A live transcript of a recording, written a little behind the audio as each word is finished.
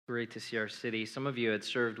Great to see our city. Some of you had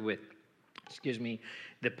served with, the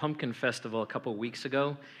Pumpkin Festival a couple weeks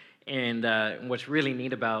ago. And what's really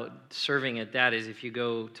neat about serving at that is if you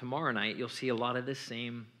go tomorrow night, you'll see a lot of the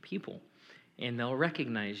same people. And they'll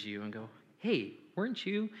recognize you and go, hey, weren't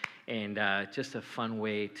you? And just a fun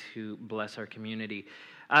way to bless our community.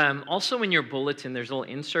 Also in your bulletin, there's a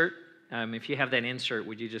little insert. If you have that insert,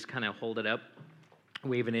 would you just kind of hold it up,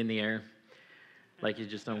 wave it in the air like you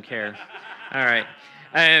just don't care? All right.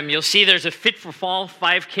 You'll see there's a Fit for Fall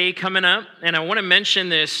 5K coming up. And I want to mention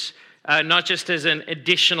this not just as an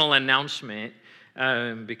additional announcement,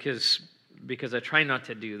 because I try not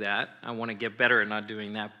to do that. I want to get better at not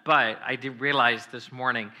doing that. But I did realize this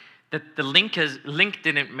morning that the link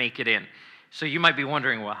didn't make it in. So you might be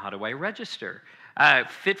wondering, well, how do I register?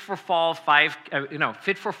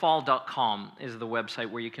 fitforfall.com is the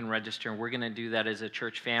website where you can register. And we're going to do that as a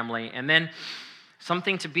church family. And then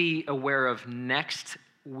something to be aware of next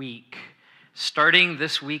week, starting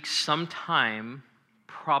this week sometime,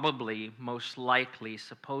 probably, most likely,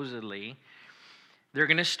 supposedly, they're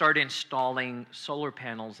going to start installing solar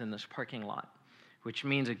panels in this parking lot, which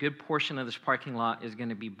means a good portion of this parking lot is going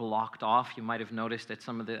to be blocked off. You might have noticed at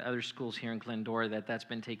some of the other schools here in Glendora that's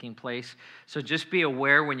been taking place. So just be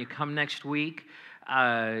aware when you come next week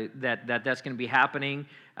that's going to be happening.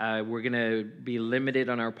 We're going to be limited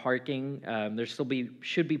on our parking. There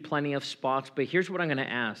should be plenty of spots. But here's what I'm going to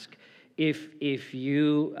ask. If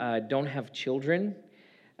you don't have children,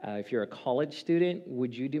 if you're a college student,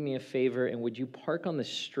 would you do me a favor and would you park on the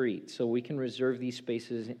street so we can reserve these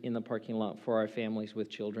spaces in the parking lot for our families with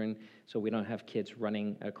children so we don't have kids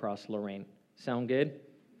running across Lorraine? Sound good?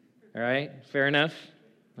 All right, fair enough?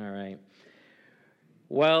 All right.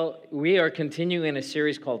 Well, we are continuing a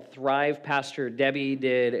series called Thrive. Pastor Debbie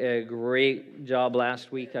did a great job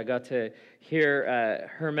last week. I got to hear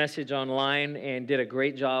her message online and did a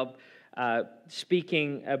great job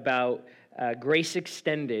speaking about Grace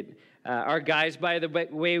Extended. Our guys, by the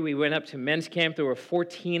way, we went up to men's camp. There were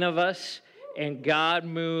 14 of us, and God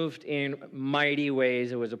moved in mighty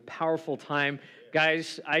ways. It was a powerful time.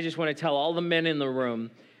 Guys, I just want to tell all the men in the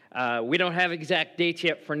room, we don't have exact dates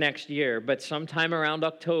yet for next year, but sometime around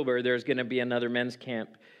October, there's going to be another men's camp.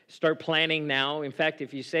 Start planning now. In fact,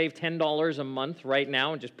 if you save $10 a month right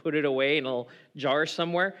now and just put it away in a little jar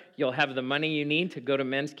somewhere, you'll have the money you need to go to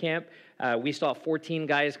men's camp. We saw 14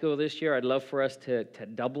 guys go this year. I'd love for us to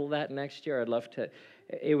double that next year. I'd love to.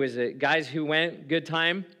 It was guys who went, good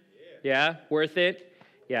time? Yeah, worth it?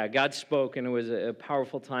 Yeah, God spoke, and it was a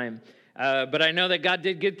powerful time. But I know that God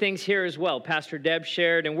did good things here as well. Pastor Deb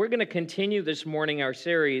shared, and we're going to continue this morning our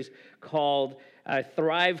series called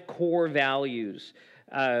Thrive Core Values.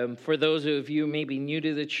 For those of you maybe new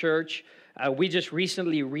to the church, we just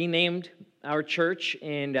recently renamed our church,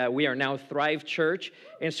 and we are now Thrive Church.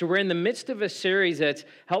 And so we're in the midst of a series that's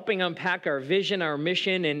helping unpack our vision, our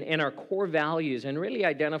mission, and our core values, and really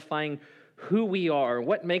identifying who we are,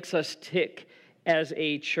 what makes us tick as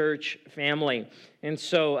a church family. And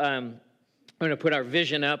so I'm going to put our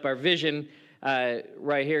vision up. Our vision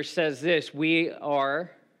right here says this: we are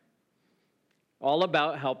all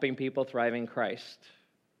about helping people thrive in Christ.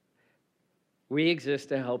 We exist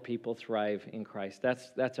to help people thrive in Christ.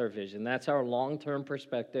 That's our vision. That's our long-term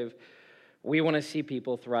perspective. We want to see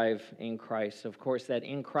people thrive in Christ. Of course, that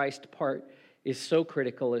in Christ part is so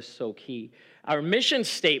critical, is so key. Our mission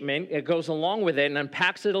statement, it goes along with it and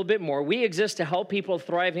unpacks it a little bit more. We exist to help people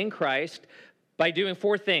thrive in Christ by doing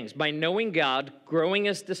four things: by knowing God, growing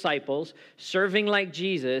as disciples, serving like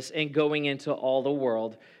Jesus, and going into all the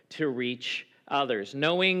world to reach others.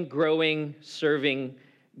 Knowing, growing, serving,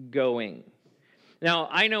 going. Now,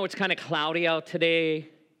 I know it's kind of cloudy out today.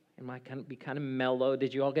 It might be kind of mellow.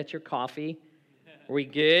 Did you all get your coffee? Are we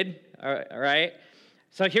good? All right.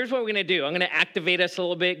 So here's what we're going to do. I'm going to activate us a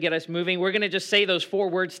little bit, get us moving. We're going to just say those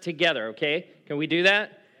four words together, okay? Can we do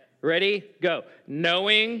that? Ready? Go.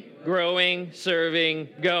 Knowing, growing, serving,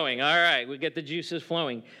 going. All right, we get the juices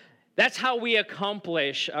flowing. That's how we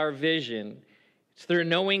accomplish our vision. It's through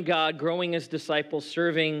knowing God, growing as disciples,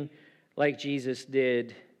 serving like Jesus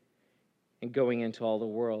did, and going into all the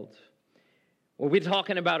world. Well, we're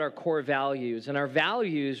talking about our core values, and our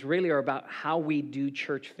values really are about how we do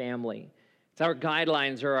church family. It's our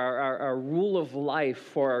guidelines or our rule of life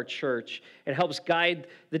for our church. It helps guide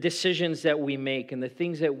the decisions that we make and the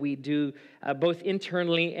things that we do both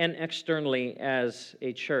internally and externally as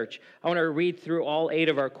a church. I want to read through all 8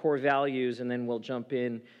 of our core values, and then we'll jump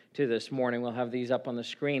in to this morning. We'll have these up on the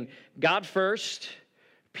screen. God first,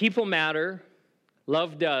 people matter,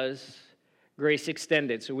 love does, grace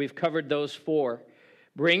extended. So we've covered those 4.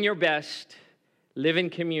 Bring your best, live in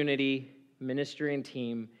community, ministry and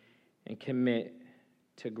team, and commit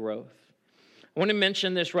to growth. I want to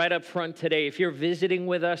mention this right up front today. If you're visiting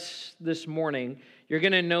with us this morning, you're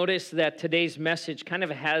going to notice that today's message kind of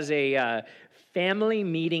has a family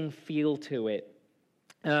meeting feel to it.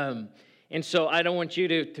 And so I don't want you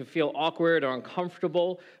to feel awkward or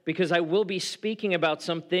uncomfortable, because I will be speaking about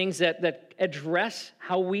some things that address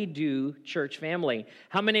how we do church family.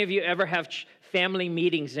 How many of you ever have family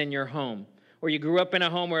meetings in your home? Or you grew up in a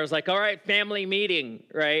home where it was like, all right, family meeting,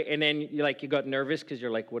 right? And then you got nervous because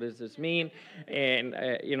you're like, what does this mean? And,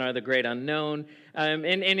 the great unknown. And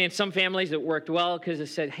in some families it worked well because it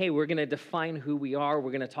said, hey, we're going to define who we are.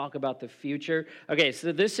 We're going to talk about the future. Okay,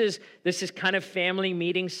 so this is kind of family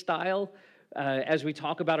meeting style as we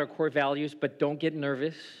talk about our core values, but don't get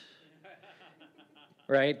nervous.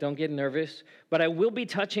 Right? Don't get nervous. But I will be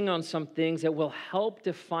touching on some things that will help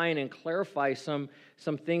define and clarify some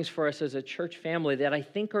things for us as a church family that I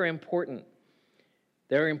think are important.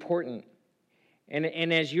 They're important.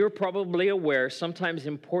 And as you're probably aware, sometimes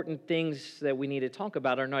important things that we need to talk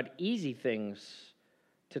about are not easy things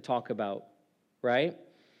to talk about, right?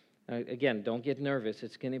 Again, don't get nervous.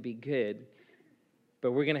 It's going to be good.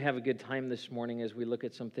 But we're going to have a good time this morning as we look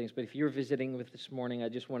at some things. But if you're visiting with this morning, I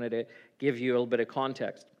just wanted to give you a little bit of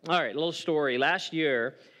context. All right, a little story. Last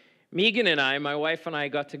year, Megan and I, my wife and I,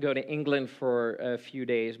 got to go to England for a few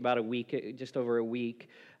days, about a week, just over a week.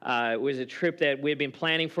 It was a trip that we had been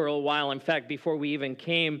planning for a while. In fact, before we even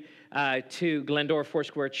came to Glendora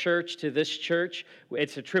Foursquare Church, to this church,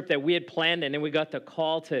 it's a trip that we had planned, and then we got the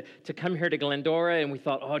call to come here to Glendora, and we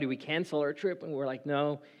thought, do we cancel our trip? And we're like,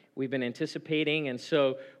 no. We've been anticipating, and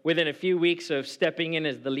so within a few weeks of stepping in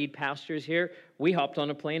as the lead pastors here, we hopped on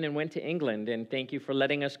a plane and went to England, and thank you for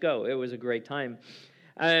letting us go. It was a great time.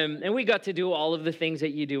 And we got to do all of the things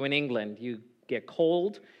that you do in England. You get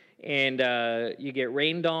cold, and you get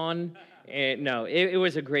rained on. And no, it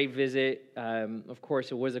was a great visit. Of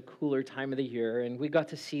course, it was a cooler time of the year, and we got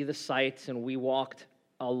to see the sights, and we walked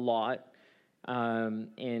a lot.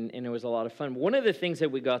 And it was a lot of fun. One of the things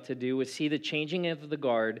that we got to do was see the changing of the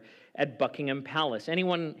guard at Buckingham Palace.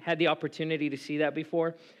 Anyone had the opportunity to see that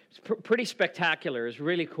before? It's pretty spectacular. It's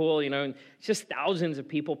really cool. It's just thousands of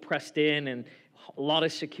people pressed in, and a lot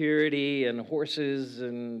of security, and horses,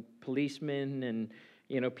 and policemen,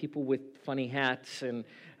 and people with funny hats, and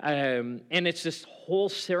it's this whole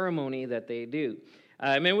ceremony that they do.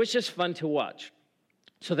 It was just fun to watch.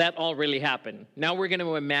 So that all really happened. Now we're going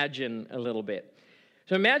to imagine a little bit.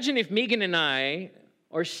 So imagine if Megan and I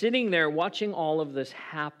are sitting there watching all of this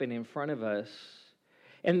happen in front of us,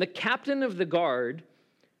 and the captain of the guard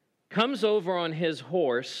comes over on his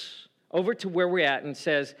horse, over to where we're at, and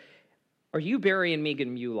says, are you Barry and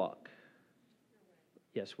Megan Mulock?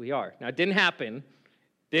 Yes, we are. Now, it didn't happen.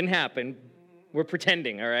 We're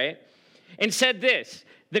pretending, all right? And said this,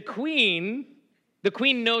 the queen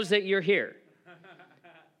knows that you're here.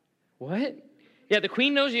 What? Yeah, the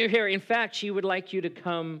queen knows you're here. In fact, she would like you to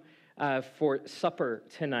come for supper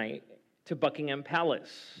tonight to Buckingham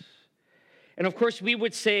Palace. And of course, we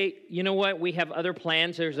would say, you know what? We have other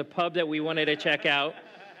plans. There's a pub that we wanted to check out.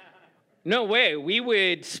 No way. We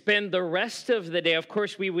would spend the rest of the day. Of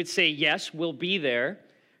course, we would say, yes, we'll be there,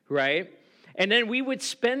 right? And then we would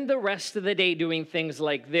spend the rest of the day doing things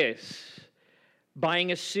like this,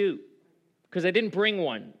 buying a suit, because I didn't bring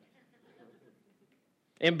one.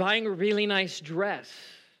 And buying a really nice dress,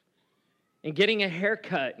 and getting a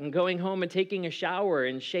haircut, and going home and taking a shower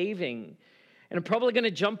and shaving. And I'm probably going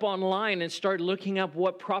to jump online and start looking up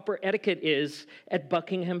what proper etiquette is at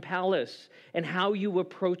Buckingham Palace and how you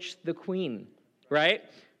approach the queen, right?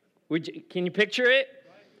 Can you picture it?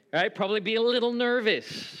 Right? Probably be a little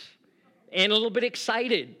nervous and a little bit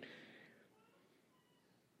excited.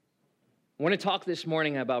 I want to talk this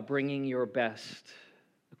morning about bringing your best.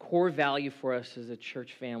 Core value for us as a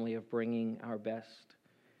church family of bringing our best.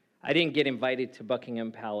 I didn't get invited to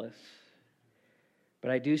Buckingham Palace, but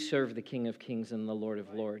I do serve the King of Kings and the Lord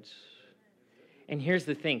of Lords. And here's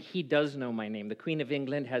the thing, he does know my name. The Queen of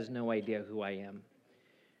England has no idea who I am.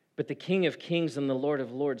 But the King of Kings and the Lord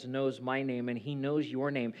of Lords knows my name, and he knows your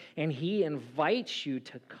name. And he invites you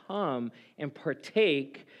to come and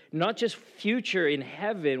partake, not just future in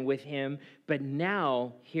heaven with him, but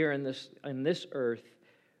now here in this earth,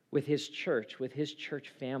 with his church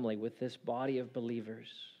family, with this body of believers.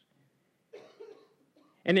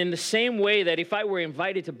 And in the same way that if I were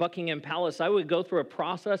invited to Buckingham Palace, I would go through a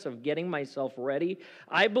process of getting myself ready.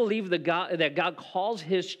 I believe that God calls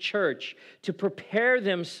his church to prepare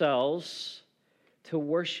themselves to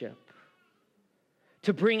worship,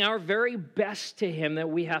 to bring our very best to him that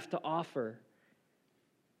we have to offer.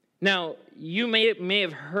 Now, you may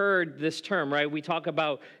have heard this term, right? We talk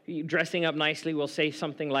about dressing up nicely. We'll say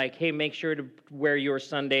something like, hey, make sure to wear your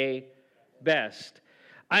Sunday best.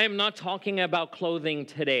 I am not talking about clothing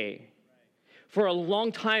today. For a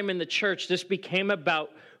long time in the church, this became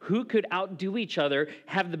about who could outdo each other,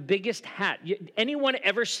 have the biggest hat. Anyone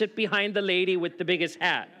ever sit behind the lady with the biggest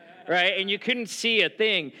hat? Right? And you couldn't see a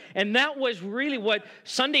thing. And that was really what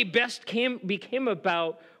Sunday best became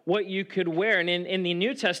about, what you could wear. And in the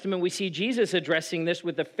New Testament, we see Jesus addressing this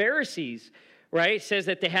with the Pharisees, right? It says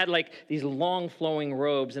that they had like these long flowing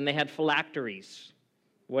robes and they had phylacteries,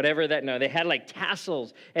 whatever that, no, they had like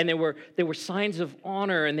tassels and they were signs of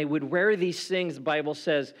honor and they would wear these things, the Bible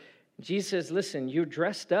says. Jesus says, listen, you're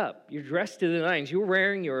dressed up. You're dressed to the nines. You're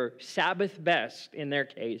wearing your Sabbath best in their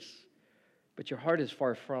case, but your heart is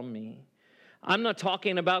far from me. I'm not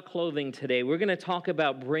talking about clothing today. We're going to talk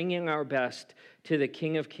about bringing our best to the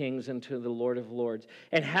King of Kings and to the Lord of Lords,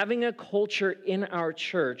 and having a culture in our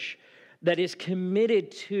church that is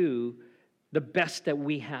committed to the best that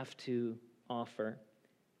we have to offer.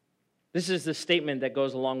 This is the statement that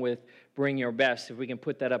goes along with bring your best, if we can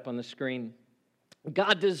put that up on the screen.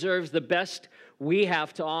 God deserves the best we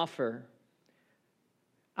have to offer.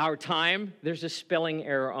 Our time, there's a spelling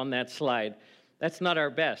error on that slide. That's not our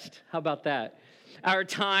best. How about that? Our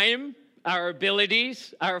time, our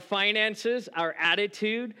abilities, our finances, our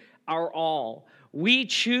attitude, our all. We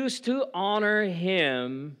choose to honor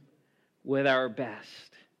Him with our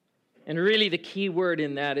best. And really the key word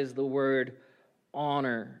in that is the word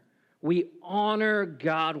honor. We honor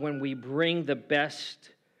God when we bring the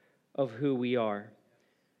best of who we are.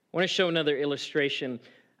 I want to show another illustration.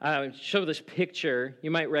 Show this picture. You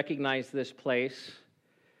might recognize this place.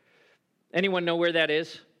 Anyone know where that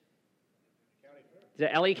is? The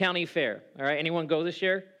LA County Fair. All right. Anyone go this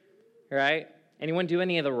year? All right. Anyone do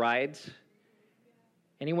any of the rides?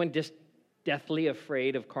 Anyone just deathly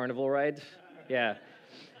afraid of carnival rides? Yeah.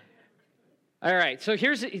 All right. So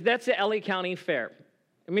that's the LA County Fair.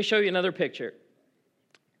 Let me show you another picture.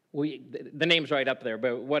 The name's right up there,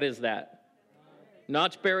 but what is that?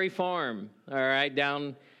 Knott's Berry Farm. All right.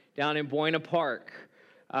 Down in Buena Park.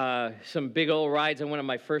 Some big old rides. I went on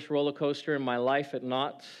my first roller coaster in my life at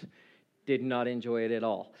Knott's. Did not enjoy it at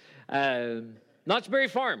all. Knott's Berry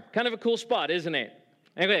Farm, kind of a cool spot, isn't it?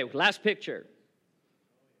 Okay, last picture.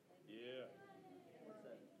 Yeah.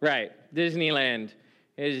 Right, Disneyland.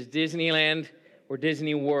 Is Disneyland or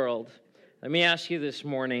Disney World? Let me ask you this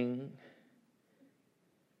morning,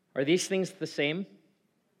 are these things the same?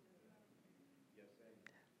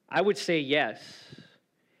 I would say yes.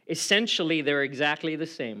 Essentially, they're exactly the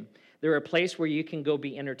same. They're a place where you can go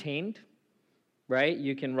be entertained, right?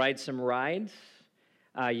 You can ride some rides.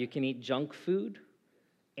 You can eat junk food.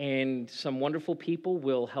 And some wonderful people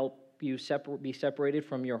will help you be separated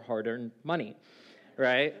from your hard-earned money,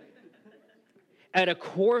 right? At a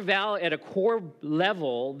core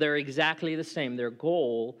level, they're exactly the same. Their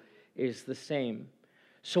goal is the same.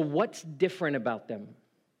 So what's different about them?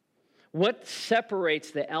 What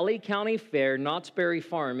separates the LA County Fair, Knott's Berry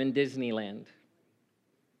Farm, and Disneyland?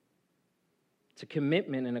 It's a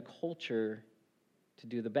commitment and a culture to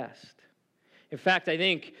do the best. In fact, I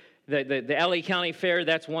think the LA County Fair,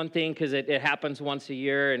 that's one thing because it happens once a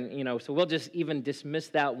year, and so we'll just even dismiss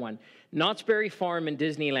that one. Knott's Berry Farm and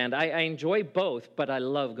Disneyland, I enjoy both, but I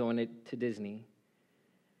love going to Disney.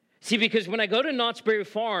 See, because when I go to Knott's Berry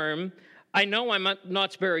Farm, I know I'm at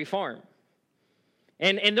Knott's Berry Farm.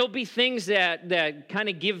 And there'll be things that kind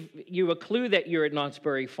of give you a clue that you're at Knott's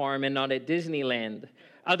Berry Farm and not at Disneyland,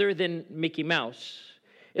 other than Mickey Mouse.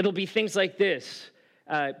 It'll be things like this,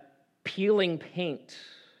 peeling paint,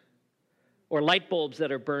 or light bulbs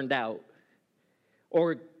that are burned out,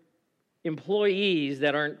 or employees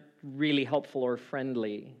that aren't really helpful or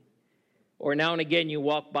friendly. Or now and again you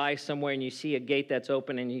walk by somewhere and you see a gate that's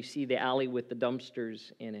open and you see the alley with the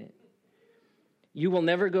dumpsters in it. You will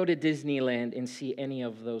never go to Disneyland and see any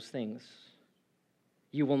of those things.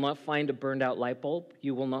 You will not find a burned out light bulb.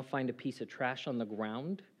 You will not find a piece of trash on the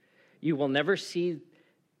ground. You will never see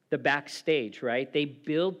the backstage, right? They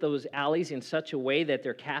build those alleys in such a way that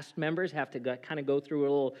their cast members have to kind of go through a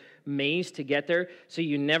little maze to get there. So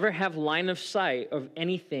you never have line of sight of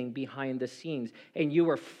anything behind the scenes. And you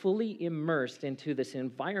are fully immersed into this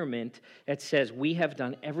environment that says we have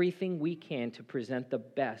done everything we can to present the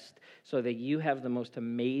best so that you have the most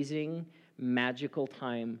amazing, magical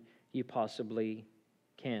time you possibly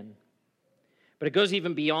can. But it goes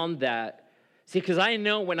even beyond that. See, because I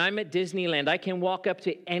know when I'm at Disneyland, I can walk up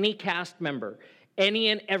to any cast member, any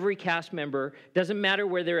and every cast member, doesn't matter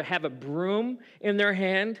whether they have a broom in their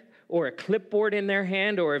hand or a clipboard in their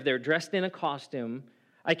hand or if they're dressed in a costume,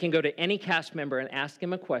 I can go to any cast member and ask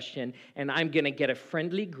him a question, and I'm going to get a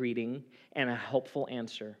friendly greeting and a helpful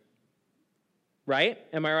answer. Right?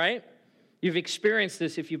 Am I right? You've experienced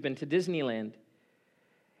this if you've been to Disneyland.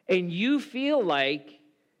 And you feel like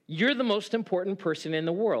you're the most important person in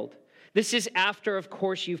the world. This is after, of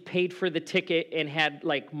course, you've paid for the ticket and had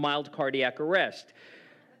like mild cardiac arrest.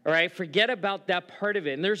 All right, forget about that part of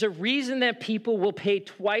it. And there's a reason that people will pay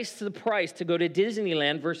twice the price to go to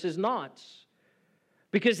Disneyland versus not.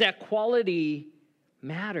 Because that quality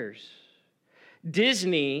matters.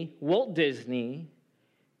 Walt Disney,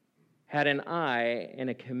 had an eye and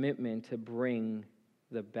a commitment to bring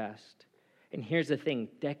the best. And here's the thing,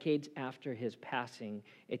 decades after his passing,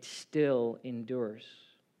 it still endures.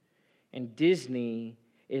 And Disney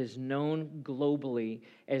is known globally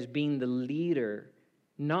as being the leader,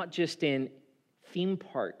 not just in theme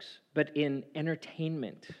parks, but in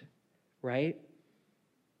entertainment, right?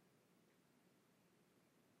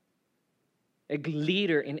 A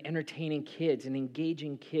leader in entertaining kids and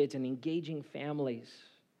engaging families.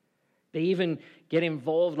 They even get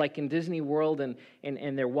involved, like in Disney World and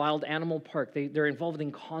their wild animal park. They're involved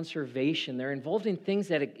in conservation. They're involved in things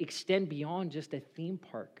that extend beyond just a theme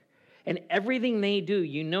park. And everything they do,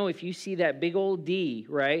 you know, if you see that big old D,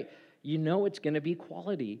 right, you know it's going to be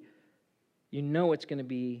quality. You know it's going to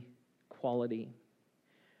be quality.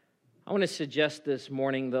 I want to suggest this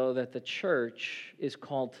morning, though, that the church is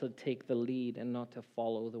called to take the lead and not to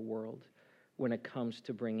follow the world when it comes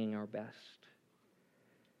to bringing our best.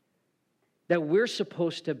 That we're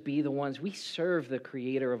supposed to be the ones, we serve the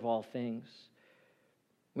creator of all things.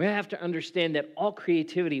 We have to understand that all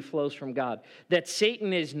creativity flows from God, that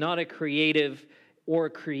Satan is not a creative or a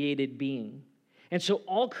created being. And so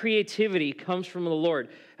all creativity comes from the Lord.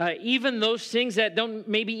 Even those things that don't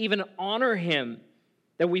maybe even honor him,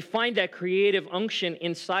 that we find that creative unction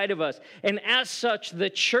inside of us. And as such, the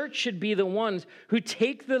church should be the ones who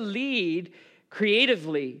take the lead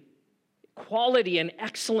creatively, quality and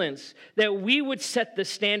excellence, that we would set the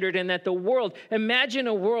standard and that the world, imagine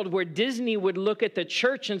a world where Disney would look at the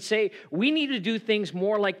church and say, we need to do things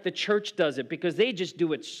more like the church does it because they just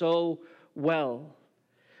do it so well.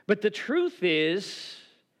 But the truth is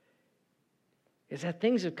that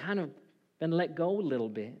things have kind of been let go a little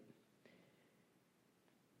bit.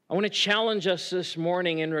 I want to challenge us this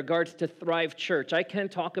morning in regards to Thrive Church. I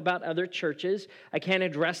can't talk about other churches. I can't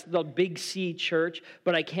address the Big C church,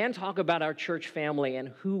 but I can talk about our church family and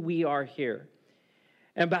who we are here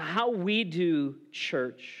and about how we do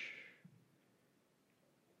church,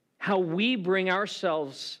 how we bring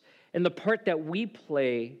ourselves and the part that we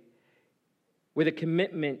play with a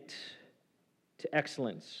commitment to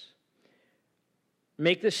excellence.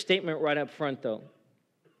 Make this statement right up front, though.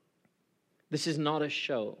 This is not a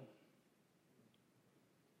show.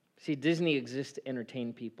 See, Disney exists to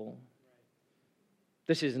entertain people.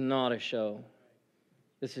 This is not a show.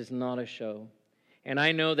 This is not a show. And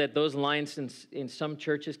I know that those lines in some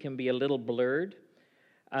churches can be a little blurred.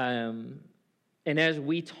 And as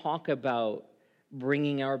we talk about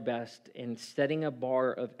bringing our best and setting a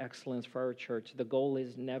bar of excellence for our church, the goal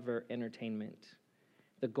is never entertainment.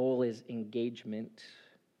 The goal is engagement.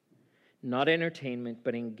 Not entertainment,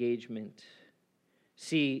 but engagement.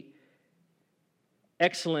 See,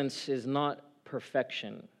 excellence is not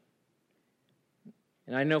perfection.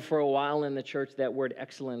 And I know for a while in the church that word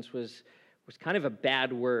excellence was kind of a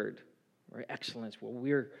bad word. Or excellence, well,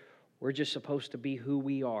 we're just supposed to be who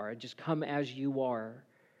we are. Just come as you are.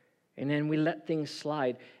 And then we let things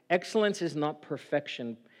slide. Excellence is not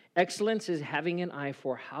perfection. Excellence is having an eye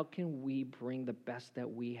for how can we bring the best that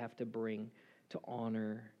we have to bring to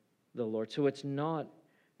honor the Lord. So it's not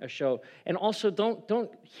a show. And also don't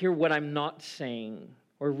hear what I'm not saying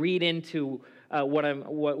or read into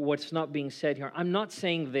what's not being said here. I'm not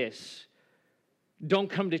saying this. Don't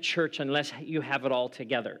come to church unless you have it all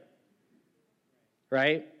together.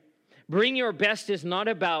 Right? Bring your best is not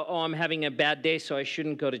about, I'm having a bad day, so I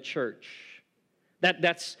shouldn't go to church.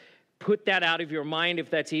 That's put that out of your mind if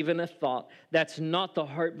that's even a thought. That's not the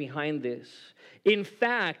heart behind this. In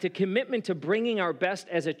fact, a commitment to bringing our best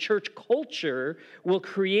as a church culture will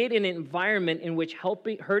create an environment in which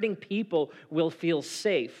hurting people will feel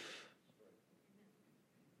safe.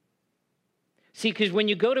 See, because when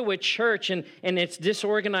you go to a church and it's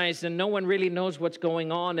disorganized and no one really knows what's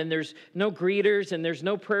going on and there's no greeters and there's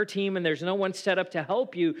no prayer team and there's no one set up to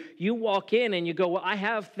help you, you walk in and you go, well, I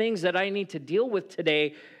have things that I need to deal with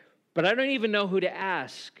today, but I don't even know who to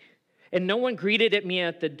ask. And no one greeted at me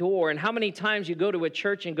at the door. And how many times you go to a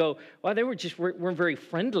church and go, well, they weren't very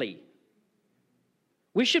friendly.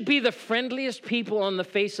 We should be the friendliest people on the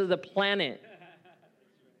face of the planet.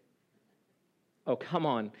 Oh, come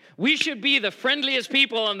on. We should be the friendliest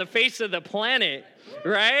people on the face of the planet,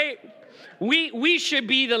 right? We should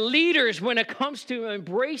be the leaders when it comes to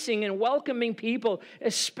embracing and welcoming people,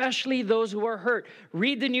 especially those who are hurt.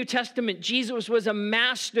 Read the New Testament. Jesus was a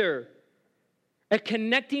master at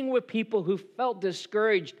connecting with people who felt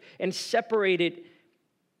discouraged and separated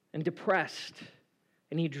and depressed,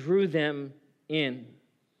 and he drew them in.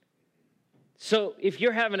 So if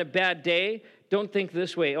you're having a bad day, don't think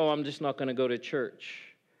this way, oh, I'm just not going to go to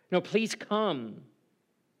church. No, please come.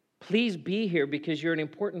 Please be here because you're an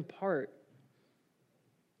important part.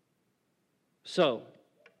 So,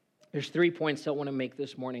 there's 3 points I want to make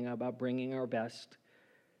this morning about bringing our best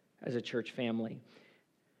as a church family.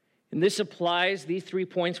 And these 3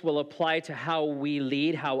 points will apply to how we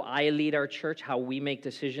lead, how I lead our church, how we make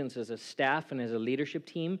decisions as a staff and as a leadership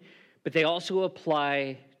team, but they also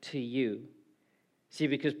apply to you. See,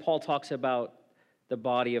 because Paul talks about the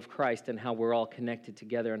body of Christ and how we're all connected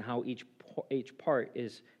together and how each part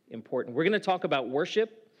is important. We're going to talk about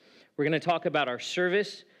worship. We're going to talk about our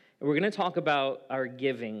service. And we're going to talk about our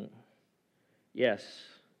giving. Yes,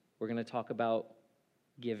 we're going to talk about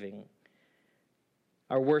giving.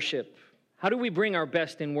 Our worship. How do we bring our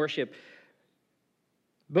best in worship?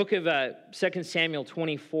 Book of 2 Samuel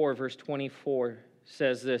 24, verse 24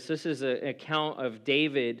 says this. This is an account of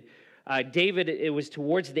David. David, it was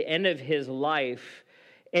towards the end of his life,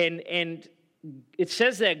 and it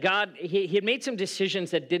says that God, he had made some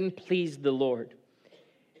decisions that didn't please the Lord.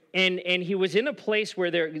 And he was in a place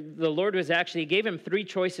where the Lord was actually, he gave him 3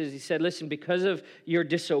 choices. He said, listen, because of your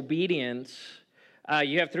disobedience,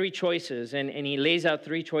 you have 3 choices. And he lays out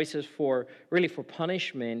 3 choices for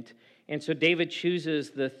punishment. And so David chooses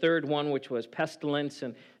the third one, which was pestilence,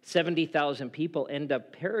 and 70,000 people end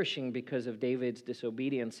up perishing because of David's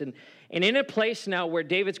disobedience. And in a place now where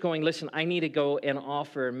David's going, listen, I need to go and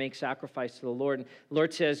offer and make sacrifice to the Lord. And the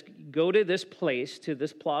Lord says, go to this place, to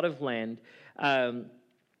this plot of land,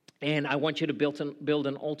 and I want you to build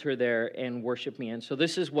an altar there and worship me. And so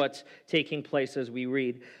this is what's taking place as we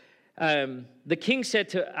read. The king said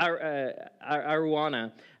to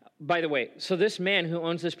Araunah, by the way, so this man who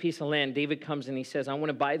owns this piece of land, David comes and he says, I want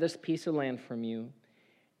to buy this piece of land from you,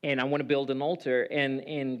 and I want to build an altar.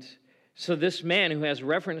 And so this man who has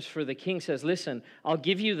reverence for the king says, listen, I'll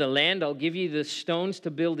give you the land, I'll give you the stones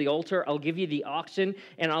to build the altar, I'll give you the oxen,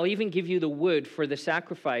 and I'll even give you the wood for the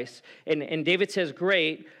sacrifice. And David says,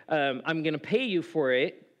 great, I'm going to pay you for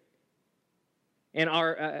it. And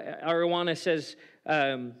Araunah says,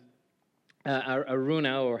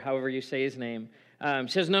 Araunah, or however you say his name,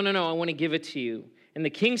 says, no, I want to give it to you. And the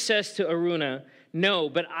king says to Araunah, no,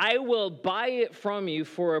 but I will buy it from you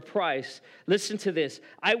for a price. Listen to this.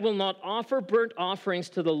 I will not offer burnt offerings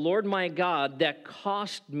to the Lord my God that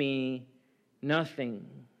cost me nothing.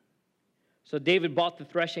 So David bought the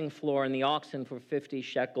threshing floor and the oxen for 50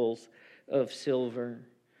 shekels of silver.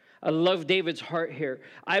 I love David's heart here.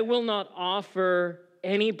 I will not offer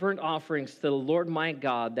any burnt offerings to the Lord my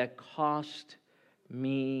God that cost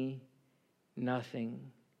me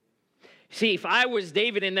nothing. See, if I was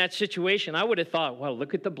David in that situation, I would have thought, well,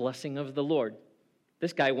 look at the blessing of the Lord.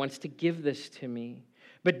 This guy wants to give this to me.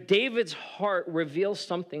 But David's heart reveals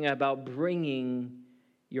something about bringing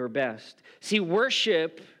your best. See,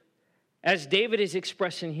 worship, as David is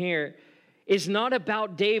expressing here, is not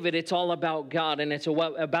about David. It's all about God, and it's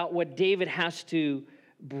about what David has to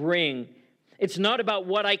bring. It's not about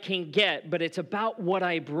what I can get, but it's about what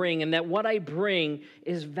I bring, and that what I bring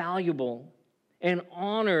is valuable and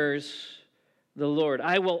honors the Lord.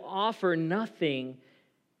 I will offer nothing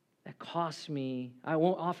that costs me. I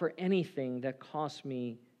won't offer anything that costs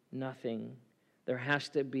me nothing. There has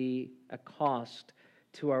to be a cost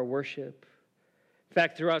to our worship. In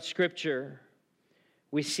fact, throughout Scripture,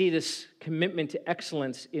 we see this commitment to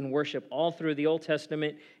excellence in worship all through the Old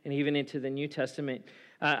Testament and even into the New Testament.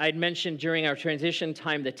 I'd mentioned during our transition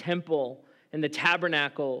time the temple and the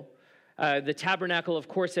tabernacle. The tabernacle, of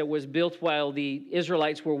course, that was built while the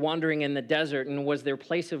Israelites were wandering in the desert and was their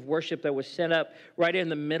place of worship that was set up right in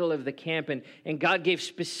the middle of the camp. And God gave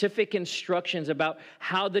specific instructions about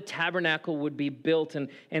how the tabernacle would be built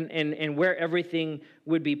and where everything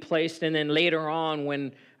would be placed. And then later on,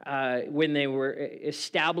 when they were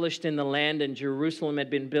established in the land and Jerusalem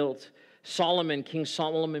had been built, King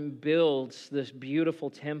Solomon builds this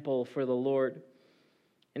beautiful temple for the Lord.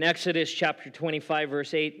 In Exodus chapter 25,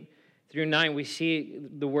 verse 8 through 9, we see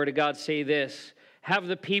the word of God say this: have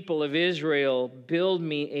the people of Israel build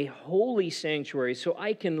me a holy sanctuary so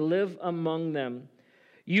I can live among them.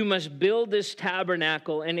 You must build this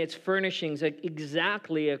tabernacle and its furnishings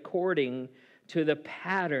exactly according to the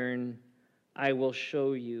pattern I will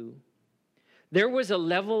show you. There was a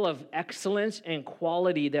level of excellence and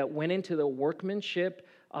quality that went into the workmanship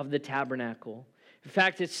of the tabernacle. In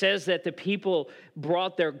fact, it says that the people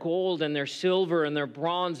brought their gold and their silver and their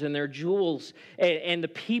bronze and their jewels, and the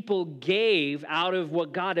people gave out of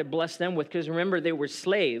what God had blessed them with. Because remember, they were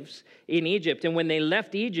slaves in Egypt. And when they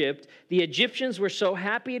left Egypt, the Egyptians were so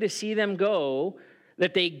happy to see them go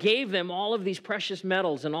that they gave them all of these precious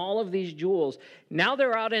metals and all of these jewels. Now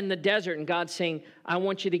they're out in the desert, and God's saying, I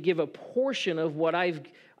want you to give a portion of what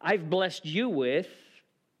I've blessed you with,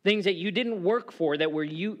 things that you didn't work for, that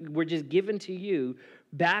were just given to you,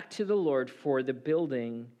 back to the Lord for the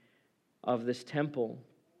building of this temple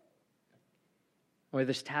or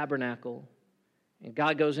this tabernacle. And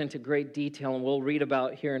God goes into great detail, and we'll read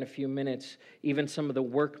about here in a few minutes, even some of the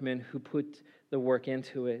workmen who put the work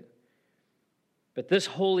into it. But this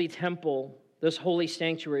holy temple, this holy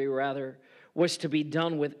sanctuary rather, was to be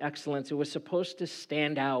done with excellence. It was supposed to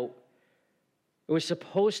stand out. It was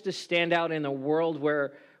supposed to stand out in a world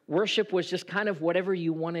where worship was just kind of whatever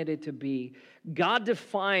you wanted it to be. God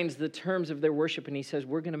defines the terms of their worship, and he says,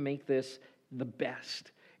 we're going to make this the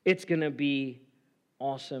best. It's going to be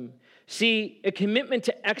awesome. See, a commitment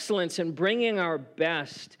to excellence and bringing our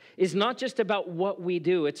best is not just about what we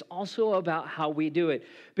do. It's also about how we do it.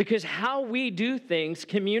 Because how we do things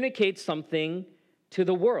communicates something to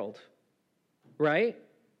the world, right?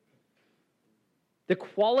 The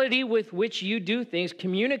quality with which you do things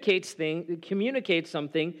communicates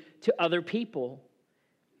something to other people.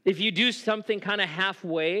 If you do something kind of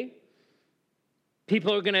halfway,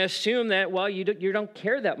 people are going to assume that, well, you don't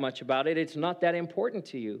care that much about it. It's not that important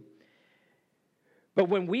to you. But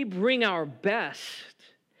when we bring our best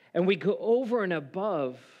and we go over and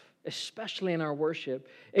above, especially in our worship,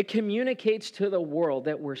 it communicates to the world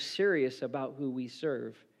that we're serious about who we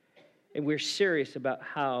serve and we're serious about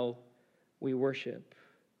how we worship.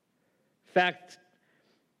 In fact,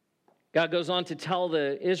 God goes on to tell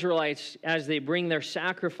the Israelites as they bring their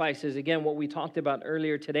sacrifices, again, what we talked about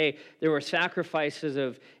earlier today, there were sacrifices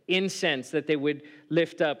of incense that they would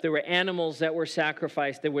lift up. There were animals that were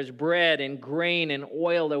sacrificed. There was bread and grain and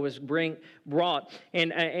oil that was brought.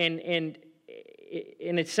 And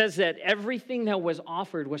it says that everything that was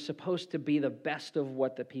offered was supposed to be the best of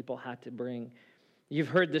what the people had to bring. You've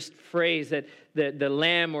heard this phrase that the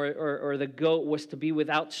lamb or the goat was to be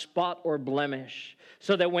without spot or blemish,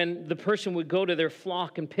 so that when the person would go to their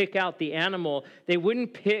flock and pick out the animal, they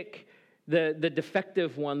wouldn't pick the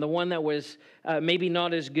defective one, the one that was maybe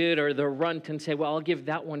not as good, or the runt, and say, well, I'll give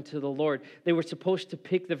that one to the Lord. They were supposed to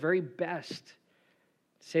pick the very best,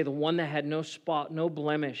 say the one that had no spot, no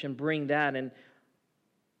blemish, and bring that and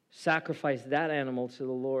sacrifice that animal to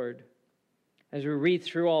the Lord. As we read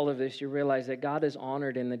through all of this, you realize that God is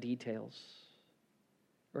honored in the details,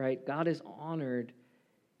 right? God is honored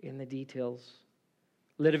in the details.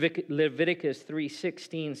 Leviticus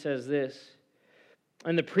 3:16 says this,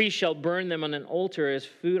 and the priest shall burn them on an altar as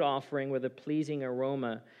food offering with a pleasing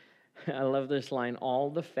aroma. I love this line, all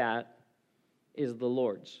the fat is the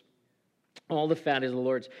Lord's. All the fat is the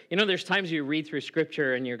Lord's. You know, there's times you read through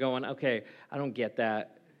Scripture and you're going, okay, I don't get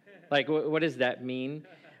that. Like, what does that mean?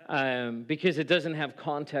 Because it doesn't have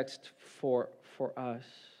context for us.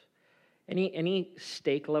 Any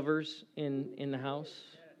steak lovers in the house,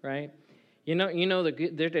 right? You know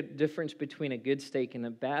there's a difference between a good steak and a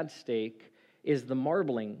bad steak is the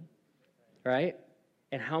marbling, right?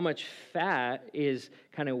 And how much fat is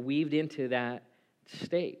kind of weaved into that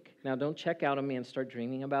steak. Now, don't check out on me and start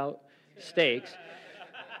dreaming about steaks.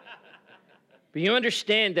 But you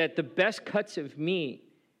understand that the best cuts of meat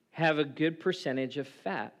have a good percentage of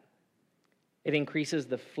fat. It increases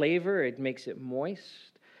the flavor. It makes it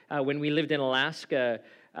moist. When we lived in Alaska,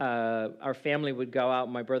 our family would go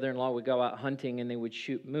out, my brother-in-law would go out hunting, and they would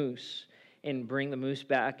shoot moose and bring the moose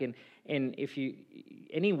back. And if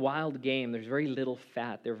any wild game, there's very little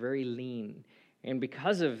fat. They're very lean. And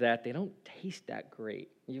because of that, they don't taste that great.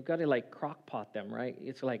 You've got to like crock pot them, right?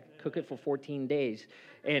 It's like cook it for 14 days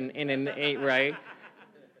and right?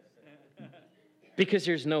 Because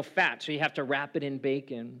there's no fat, so you have to wrap it in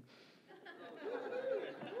bacon.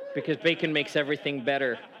 Because bacon makes everything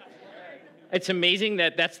better. It's amazing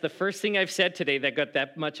that that's the first thing I've said today that got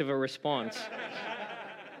that much of a response.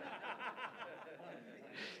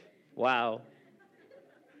 Wow.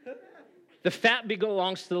 The fat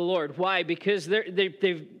belongs to the Lord. Why? Because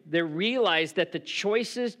they realized that the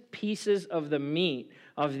choicest pieces of the meat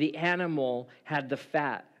of the animal had the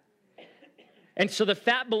fat. And so the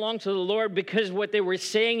fat belonged to the Lord because what they were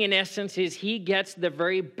saying in essence is he gets the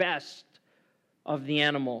very best of the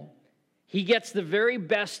animal. He gets the very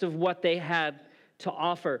best of what they had to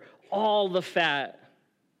offer. All the fat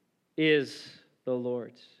is the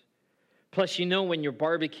Lord's. Plus, when you're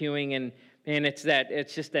barbecuing and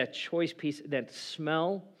it's just that choice piece, that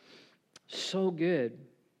smell, so good.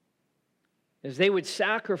 As they would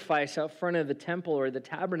sacrifice out front of the temple or the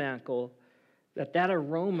tabernacle, that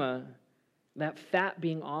aroma, that fat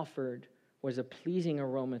being offered, was a pleasing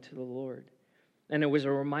aroma to the Lord. And it was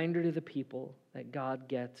a reminder to the people that God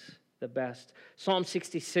gets the best. Psalm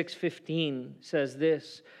 66:15 says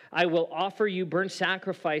this, I will offer you burnt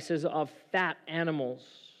sacrifices of fat animals.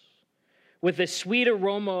 With the sweet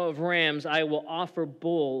aroma of rams, I will offer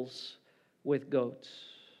bulls with goats.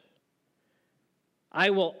 I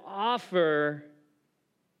will offer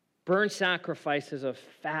burnt sacrifices of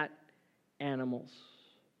fat animals.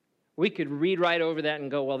 We could read right over that and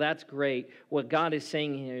go, well, that's great. What God is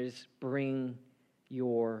saying here is bring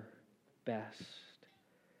your best.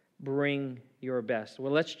 Bring your best.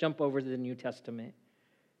 Well, let's jump over to the New Testament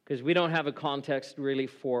because we don't have a context really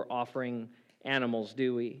for offering animals,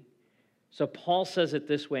 do we? So Paul says it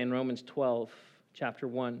this way in Romans 12, chapter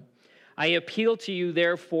 1. I appeal to you,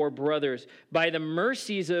 therefore, brothers, by the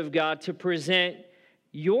mercies of God, to present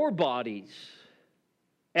your bodies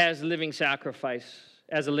as a living sacrifice,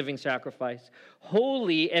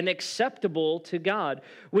 holy and acceptable to God,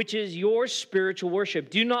 which is your spiritual worship.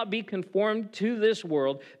 Do not be conformed to this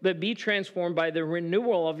world, but be transformed by the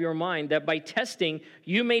renewal of your mind, that by testing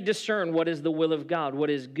you may discern what is the will of God, what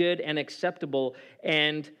is good and acceptable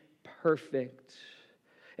and perfect.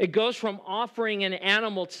 It goes from offering an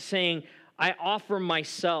animal to saying, I offer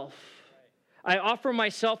myself. I offer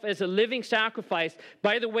myself as a living sacrifice.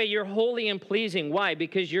 By the way, you're holy and pleasing. Why?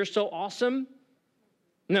 Because you're so awesome?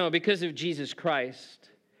 No, because of Jesus Christ.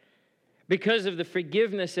 Because of the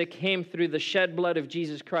forgiveness that came through the shed blood of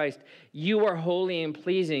Jesus Christ, you are holy and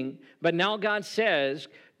pleasing. But now God says,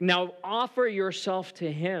 now offer yourself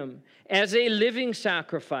to Him as a living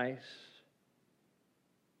sacrifice.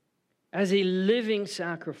 As a living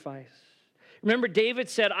sacrifice. Remember, David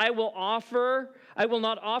said, I will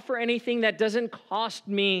not offer anything that doesn't cost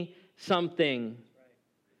me something.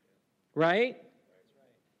 Right?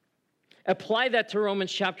 Apply that to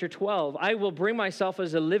Romans chapter 12. I will bring myself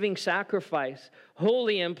as a living sacrifice,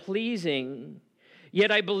 holy and pleasing.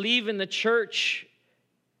 Yet I believe in the church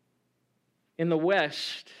in the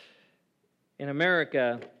West, in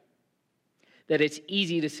America, that it's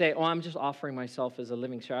easy to say, oh, I'm just offering myself as a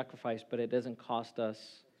living sacrifice, but it doesn't cost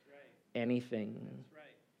us anything.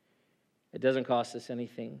 It doesn't cost us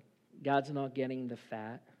anything. God's not getting the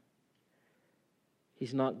fat.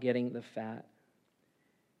 He's not getting the fat.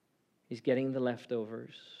 He's getting the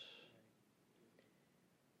leftovers.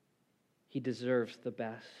 He deserves the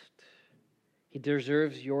best. He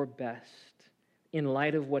deserves your best in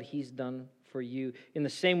light of what He's done for you. In the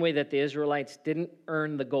same way that the Israelites didn't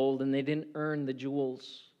earn the gold and they didn't earn the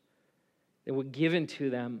jewels. They were given to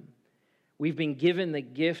them. We've been given the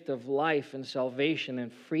gift of life and salvation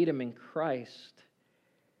and freedom in Christ.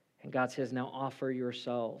 And God says, now offer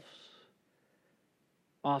yourselves.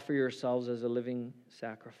 Offer yourselves as a living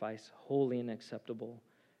sacrifice, holy and acceptable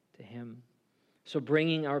to Him. So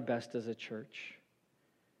bringing our best as a church.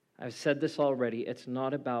 I've said this already, it's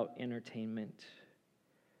not about entertainment.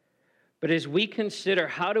 But as we consider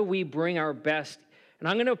how do we bring our best, and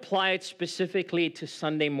I'm going to apply it specifically to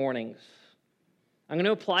Sunday mornings. I'm going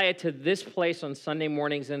to apply it to this place on Sunday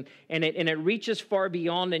mornings, and it reaches far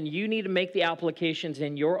beyond, and you need to make the applications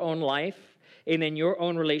in your own life and in your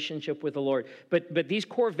own relationship with the Lord. But these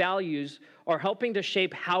core values are helping to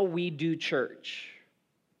shape how we do church.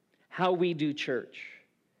 How we do church.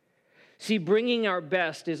 See, bringing our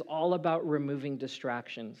best is all about removing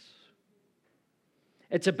distractions.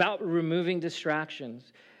 It's about removing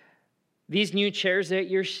distractions. These new chairs that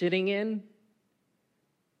you're sitting in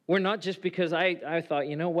were not just because I thought,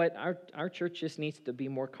 you know what, our church just needs to be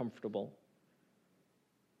more comfortable.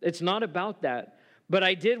 It's not about that. But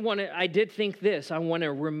I did think this. I want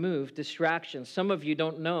to remove distractions. Some of you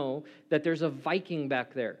don't know that there's a Viking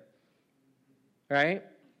back there. Right?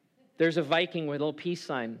 There's a Viking with a little peace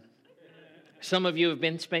sign. Some of you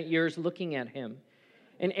have spent years looking at him.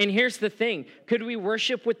 And here's the thing. Could we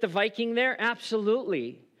worship with the Viking there?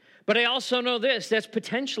 Absolutely. But I also know this. That's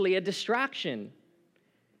potentially a distraction.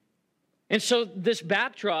 And so this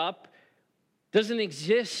backdrop doesn't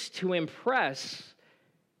exist to impress.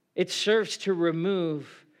 It serves to remove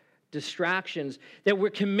distractions. That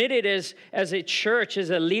we're committed as a church,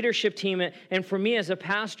 as a leadership team, and for me as a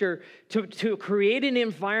pastor, to create an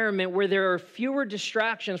environment where there are fewer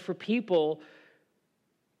distractions for people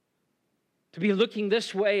to be looking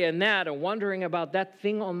this way and that and wondering about that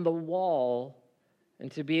thing on the wall,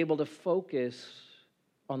 and to be able to focus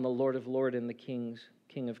on the Lord of Lords and the King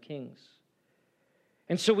of Kings.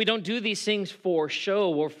 And so we don't do these things for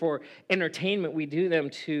show or for entertainment. We do them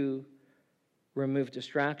to remove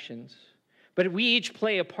distractions. But we each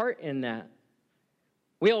play a part in that.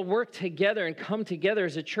 We all work together and come together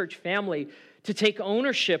as a church family to take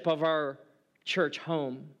ownership of our church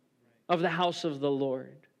home, of the house of the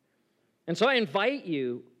Lord. And so I invite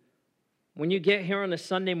you, when you get here on a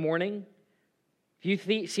Sunday morning, if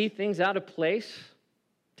you see things out of place,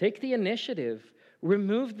 take the initiative.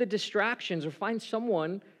 Remove the distractions or find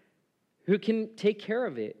someone who can take care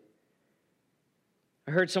of it.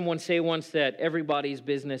 I heard someone say once that everybody's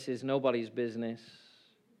business is nobody's business.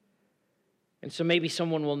 And so maybe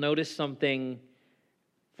someone will notice something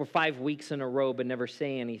for 5 weeks in a row but never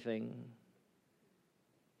say anything.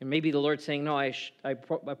 And maybe the Lord's saying, no, I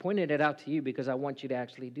pointed it out to you because I want you to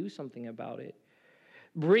actually do something about it.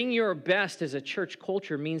 Bring your best as a church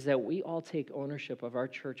culture means that we all take ownership of our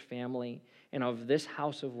church family and of this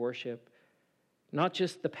house of worship. Not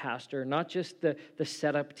just the pastor, not just the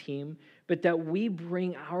setup team, but that we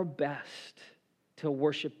bring our best to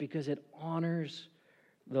worship because it honors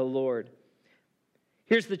the Lord.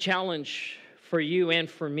 Here's the challenge for you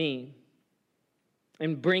and for me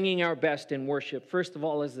in bringing our best in worship. First of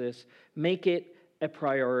all is this: make it a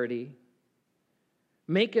priority.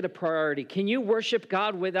 Make it a priority. Can you worship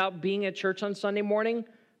God without being at church on Sunday morning?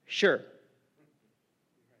 Sure.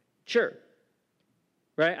 Sure.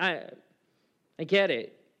 Right? I get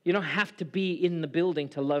it. You don't have to be in the building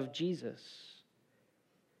to love Jesus.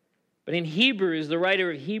 But in Hebrews, the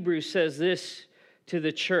writer of Hebrews says this to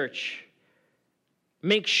the church: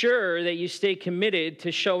 make sure that you stay committed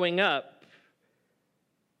to showing up.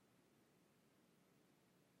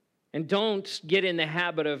 And don't get in the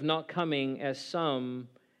habit of not coming as some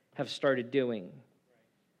have started doing.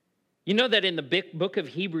 You know that in the book of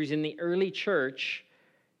Hebrews, in the early church,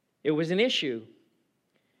 it was an issue.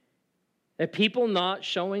 That people not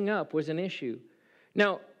showing up was an issue.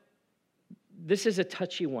 Now, this is a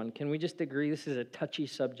touchy one. Can we just agree this is a touchy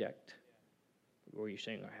subject? Or are you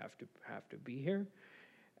saying I have to be here?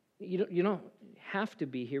 You don't have to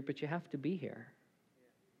be here, but you have to be here.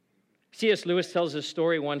 C.S. Lewis tells a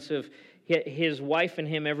story once of his wife and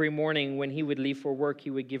him. Every morning when he would leave for work, he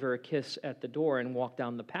would give her a kiss at the door and walk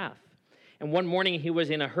down the path. And one morning he was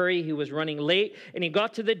in a hurry, he was running late, and he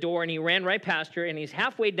got to the door and he ran right past her, and he's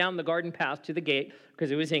halfway down the garden path to the gate,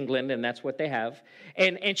 because it was England and that's what they have.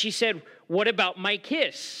 And she said, "What about my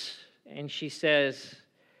kiss?" And he says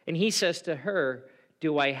to her,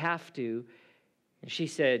 "Do I have to?" And she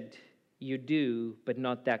said, "You do, but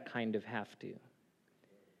not that kind of have to."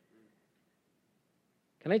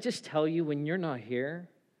 Can I just tell you, when you're not here,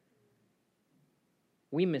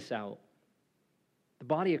 we miss out. The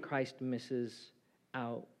body of Christ misses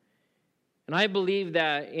out. And I believe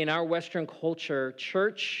that in our Western culture,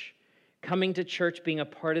 coming to church, being a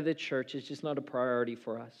part of the church is just not a priority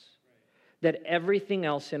for us. That everything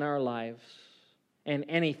else in our lives and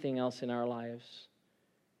anything else in our lives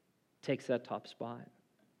takes that top spot.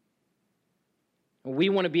 We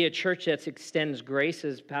want to be a church that extends grace,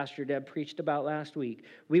 as Pastor Deb preached about last week.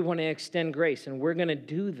 We want to extend grace, and we're going to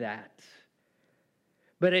do that.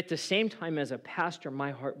 But at the same time, as a pastor,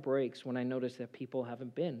 my heart breaks when I notice that people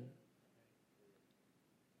haven't been.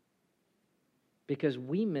 Because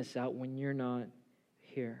we miss out when you're not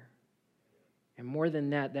here. And more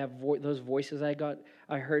than that, those voices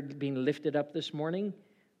I heard being lifted up this morning,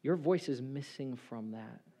 your voice is missing from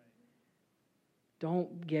that.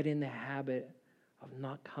 Don't get in the habit of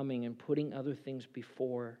not coming and putting other things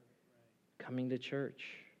before coming to church.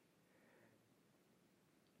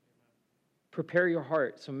 Prepare your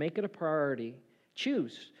heart, so make it a priority.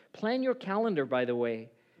 Choose. Plan your calendar, by the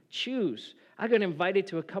way. Choose. I got invited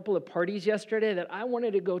to a couple of parties yesterday that I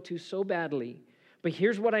wanted to go to so badly. But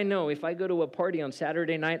here's what I know. If I go to a party on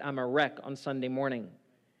Saturday night, I'm a wreck on Sunday morning.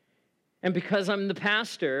 And because I'm the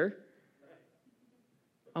pastor,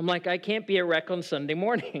 I'm like, I can't be a wreck on Sunday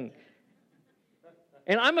morning.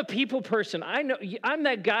 And I'm a people person. I know I'm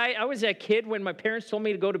that guy. I was that kid when my parents told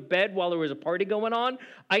me to go to bed while there was a party going on.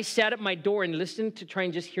 I sat at my door and listened to try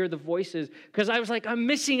and just hear the voices because I was like, I'm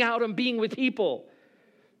missing out on being with people.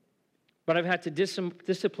 But I've had to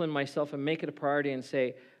discipline myself and make it a priority and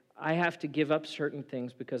say, I have to give up certain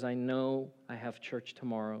things because I know I have church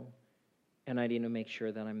tomorrow and I need to make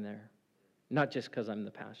sure that I'm there. Not just because I'm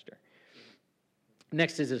the pastor.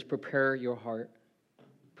 Next is prepare your heart.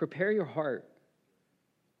 Prepare your heart.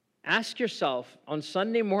 Ask yourself on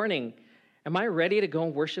Sunday morning, am I ready to go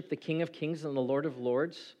and worship the King of Kings and the Lord of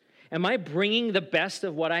Lords? Am I bringing the best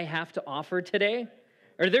of what I have to offer today?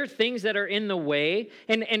 Are there things that are in the way?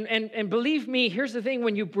 And believe me, here's the thing.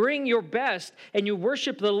 When you bring your best and you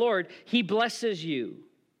worship the Lord, He blesses you.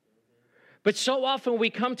 But so often we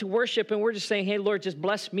come to worship and we're just saying, hey, Lord, just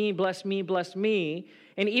bless me, bless me, bless me.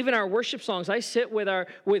 And even our worship songs, I sit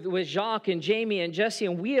with Jacques and Jamie and Jesse,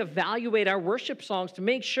 and we evaluate our worship songs to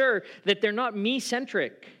make sure that they're not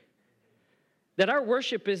me-centric, that our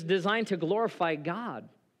worship is designed to glorify God.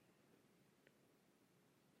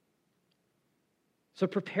 So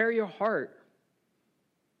prepare your heart.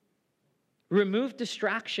 Remove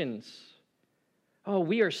distractions. Oh,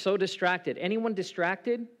 we are so distracted. Anyone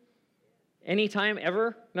distracted? Anytime,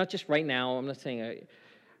 ever? Not just right now. I'm not saying,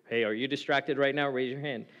 hey, are you distracted right now? Raise your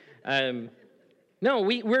hand. No,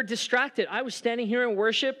 we're distracted. I was standing here in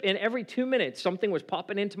worship, and every 2 minutes, something was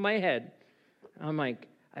popping into my head. I'm like,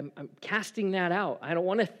 I'm casting that out. I don't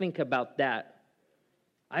want to think about that.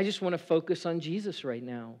 I just want to focus on Jesus right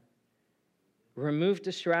now. Remove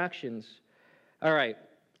distractions. All right.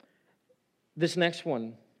 This next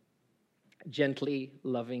one. Gently,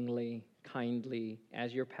 lovingly, kindly,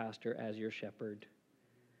 as your pastor, as your shepherd.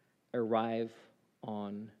 Arrive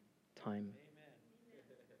on time.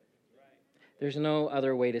 There's no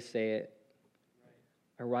other way to say it.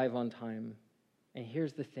 Arrive on time. And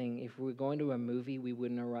here's the thing. If we were going to a movie, we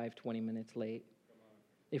wouldn't arrive 20 minutes late.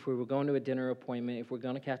 If we were going to a dinner appointment, if we're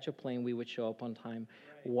going to catch a plane, we would show up on time.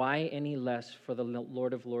 Why any less for the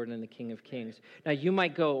Lord of Lords and the King of Kings? Now, you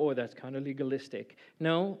might go, oh, that's kind of legalistic.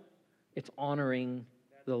 No, it's honoring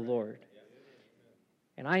the Lord.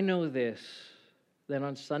 And I know this, that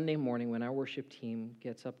on Sunday morning when our worship team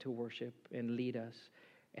gets up to worship and lead us,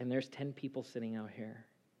 and there's 10 people sitting out here,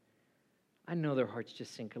 I know their hearts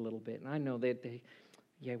just sink a little bit. And I know that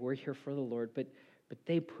we're here for the Lord, but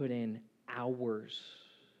they put in hours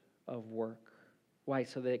of work. Why?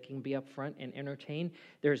 So that it can be up front and entertain.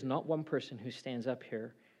 There's not one person who stands up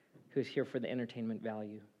here who's here for the entertainment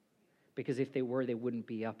value. Because if they were, they wouldn't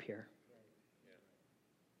be up here.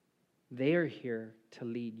 They are here to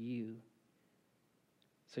lead you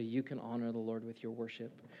so you can honor the Lord with your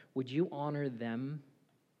worship. Would you honor them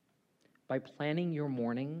by planning your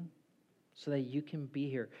morning so that you can be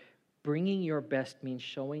here? Bringing your best means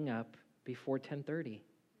showing up before 10:30.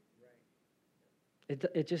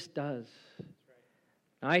 It just does.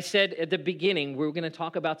 Now, I said at the beginning, we're going to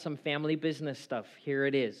talk about some family business stuff. Here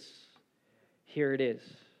it is. Here it is.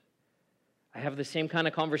 I have the same kind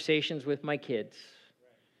of conversations with my kids,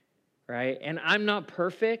 right? And I'm not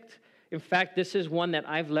perfect. In fact, this is one that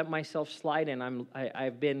I've let myself slide in.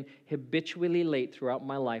 I've been habitually late throughout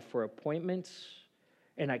my life for appointments,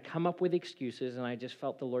 and I come up with excuses, and I just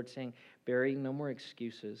felt the Lord saying, Barry, no more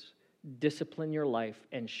excuses. Discipline your life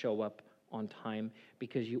and show up on time,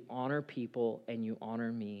 because you honor people and you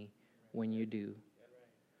honor me when you do.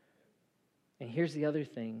 And here's the other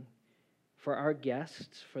thing. For our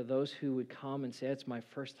guests, for those who would come and say, it's my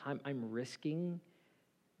first time, I'm risking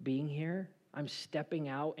being here. I'm stepping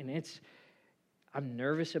out, and I'm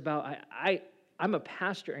nervous about, I'm a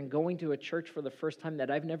pastor and going to a church for the first time that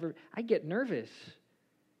I get nervous.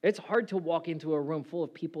 It's hard to walk into a room full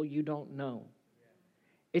of people you don't know.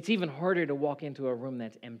 It's even harder to walk into a room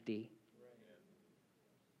that's empty.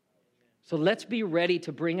 So let's be ready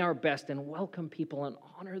to bring our best and welcome people and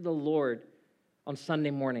honor the on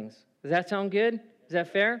Sunday mornings. Does that sound good? Is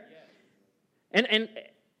that fair?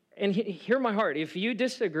 And hear my heart. If you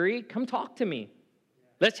disagree, come talk to me.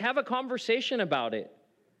 Let's have a conversation about it.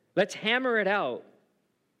 Let's hammer it out.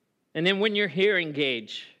 And then when you're here,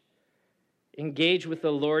 engage. Engage with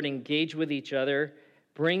the Lord. Engage with each other.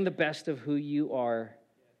 Bring the best of who you are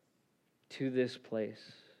to this place.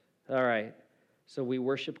 All right. So we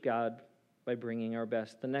worship God by bringing our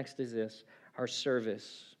best. The next is this, our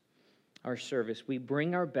service. Our service. We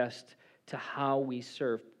bring our best to how we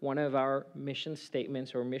serve. One of our mission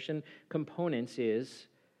statements or mission components is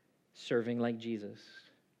serving like Jesus.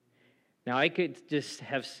 Now, I could just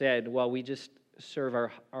have said, well, we just serve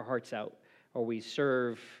our hearts out, or we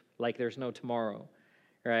serve like there's no tomorrow,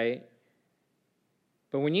 right?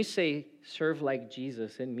 But when you say serve like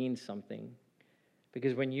Jesus, it means something.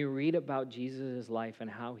 Because when you read about Jesus' life and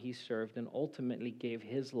how he served and ultimately gave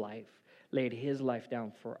his life, laid his life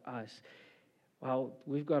down for us, well,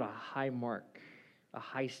 we've got a high mark, a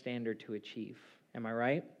high standard to achieve. Am I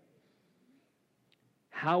right?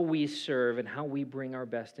 How we serve and how we bring our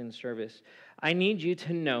best in service. I need you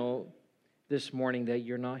to know this morning that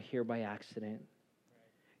you're not here by accident.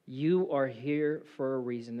 You are here for a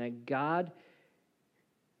reason, that God,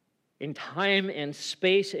 in time and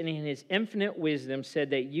space and in his infinite wisdom, said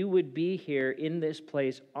that you would be here in this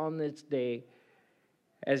place on this day,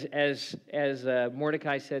 as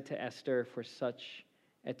Mordecai said to Esther, for such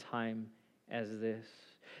a time as this.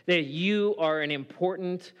 That you are an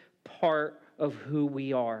important part of who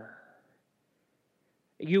we are.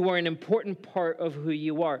 You are an important part of who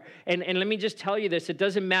you are. And let me just tell you this, it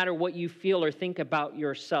doesn't matter what you feel or think about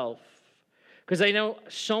yourself. Because I know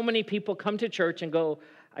so many people come to church and go,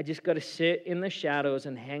 I just got to sit in the shadows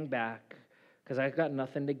and hang back because I've got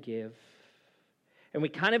nothing to give. And we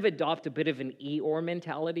kind of adopt a bit of an Eeyore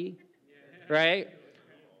mentality, right?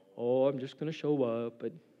 Oh, I'm just going to show up,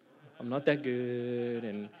 but I'm not that good.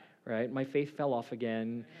 And, right, my faith fell off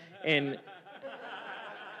again. And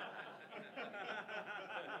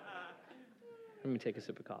let me take a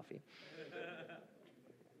sip of coffee.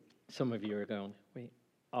 Some of you are going, wait,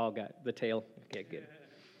 oh, got the tail. Okay, good.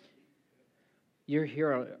 You're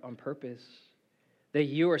here on purpose. That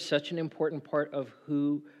you are such an important part of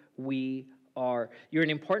who we are. You're an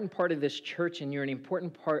important part of this church, and you're an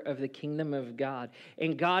important part of the kingdom of God.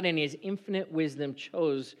 And God, in His infinite wisdom,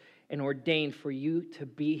 chose and ordained for you to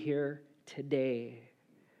be here today.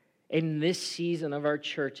 In this season of our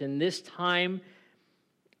church, in this time,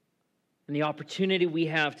 and the opportunity we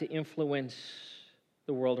have to influence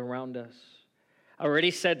the world around us. I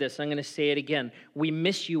already said this, I'm going to say it again. We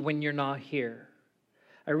miss you when you're not here.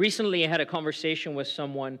 I recently had a conversation with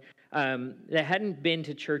someone that hadn't been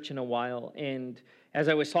to church in a while, and as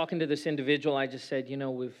I was talking to this individual, I just said,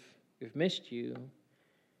 we've missed you.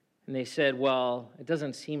 And they said, well, it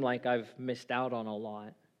doesn't seem like I've missed out on a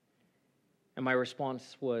lot. And my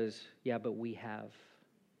response was, yeah, but we have.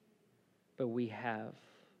 But we have.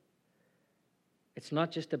 It's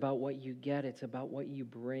not just about what you get, it's about what you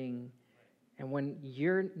bring. And when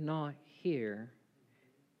you're not here,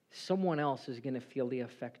 someone else is going to feel the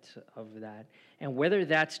effects of that. And whether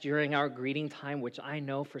that's during our greeting time, which I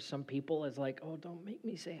know for some people is like, oh, don't make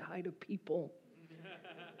me say hi to people.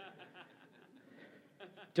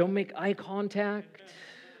 Don't make eye contact.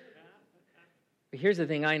 But here's the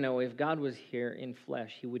thing I know. If God was here in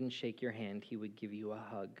flesh, He wouldn't shake your hand. He would give you a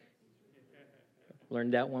hug.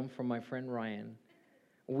 Learned that one from my friend Ryan.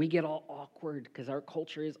 We get all awkward because our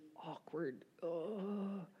culture is awkward.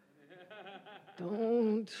 Oh,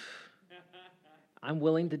 don't. I'm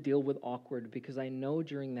willing to deal with awkward because I know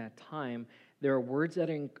during that time there are words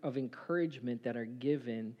of encouragement that are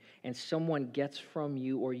given, and someone gets from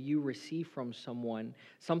you or you receive from someone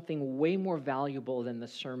something way more valuable than the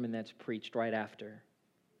sermon that's preached right after.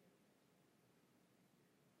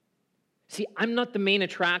 See, I'm not the main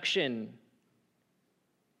attraction.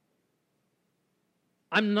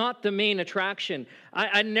 I'm not the main attraction.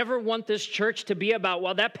 I never want this church to be about,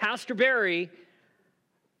 well, that Pastor Barry,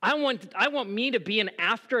 I want me to be an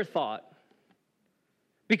afterthought.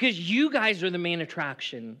 Because you guys are the main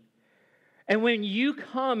attraction. And when you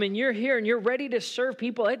come and you're here and you're ready to serve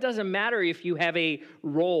people, it doesn't matter if you have a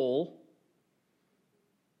role.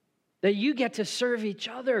 That you get to serve each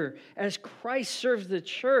other as Christ serves the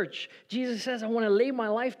church. Jesus says, I want to lay my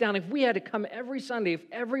life down. If we had to come every Sunday, if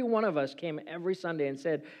every one of us came every Sunday and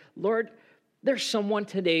said, Lord, there's someone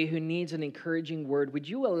today who needs an encouraging word. Would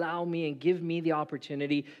you allow me and give me the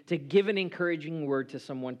opportunity to give an encouraging word to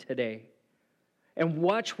someone today? And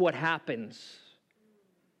watch what happens.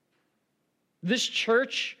 This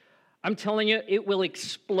church, I'm telling you, it will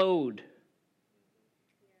explode.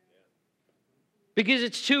 Because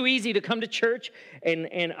it's too easy to come to church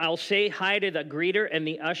and I'll say hi to the greeter and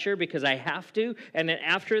the usher because I have to, and then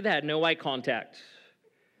after that, no eye contact.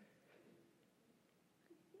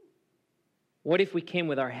 What if we came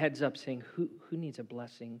with our heads up saying, who needs a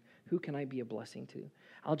blessing? Who can I be a blessing to?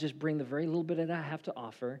 I'll just bring the very little bit that I have to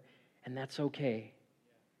offer, and that's okay.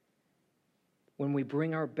 When we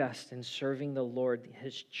bring our best in serving the Lord,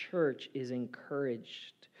 His church is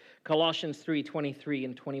encouraged. Colossians 3:23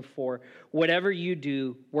 and 24, whatever you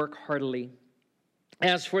do, work heartily,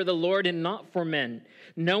 as for the Lord and not for men,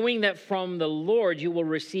 knowing that from the Lord you will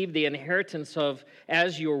receive the inheritance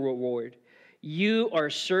as your reward. You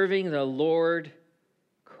are serving the Lord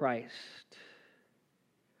Christ.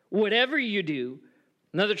 Whatever you do,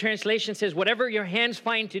 another translation says, whatever your hands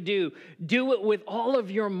find to do it with all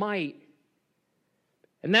of your might.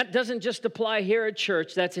 And that doesn't just apply here at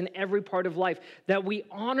church, that's in every part of life. That we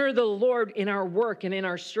honor the Lord in our work and in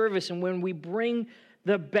our service, and when we bring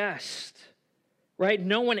the best, right?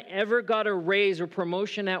 No one ever got a raise or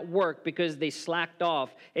promotion at work because they slacked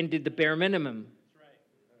off and did the bare minimum.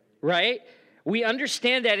 Right? We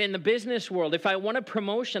understand that in the business world. If I want a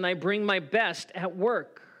promotion, I bring my best at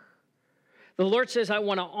work. The Lord says, I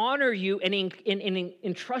want to honor you and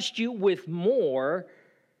entrust you with more.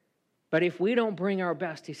 But if we don't bring our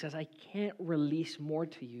best, He says, I can't release more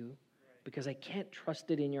to you because I can't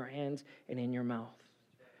trust it in your hands and in your mouth.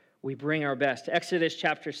 we bring our best. Exodus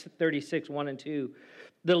chapter 36, 1 and 2.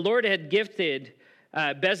 The Lord had gifted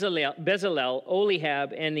Bezalel,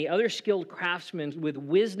 Oholiab, and the other skilled craftsmen with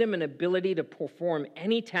wisdom and ability to perform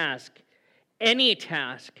any task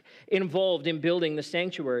involved in building the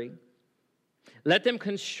sanctuary. Let them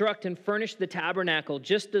construct and furnish the tabernacle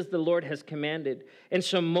just as the Lord has commanded. And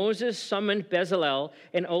so Moses summoned Bezalel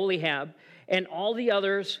and Oholiab and all the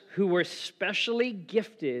others who were specially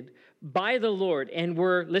gifted by the Lord and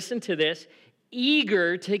were, listen to this,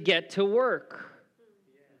 eager to get to work.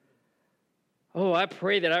 Oh, I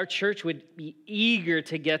pray that our church would be eager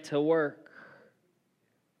to get to work.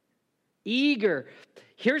 Eager.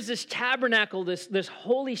 Here's this tabernacle, this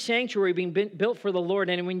holy sanctuary being built for the Lord.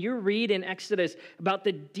 And when you read in Exodus about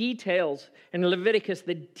the details, and Leviticus,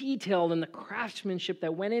 the detail and the craftsmanship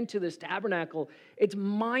that went into this tabernacle, it's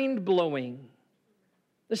mind-blowing.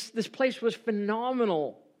 This place was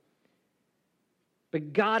phenomenal.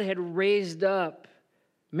 But God had raised up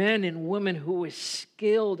men and women who were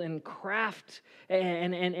skilled in craft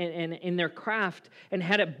and in their craft and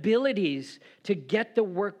had abilities to get the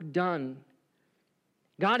work done.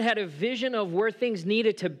 God had a vision of where things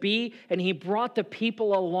needed to be, and he brought the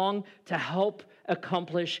people along to help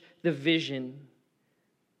accomplish the vision.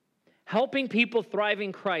 Helping people thrive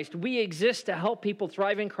in Christ. We exist to help people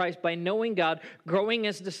thrive in Christ by knowing God, growing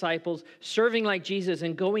as disciples, serving like Jesus,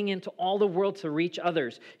 and going into all the world to reach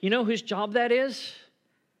others. You know whose job that is?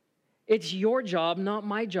 It's your job, not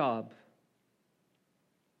my job.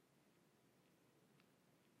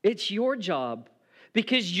 It's your job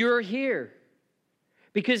because you're here.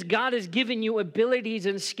 Because God has given you abilities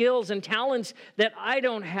and skills and talents that I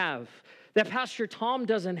don't have, that Pastor Tom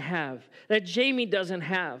doesn't have, that Jamie doesn't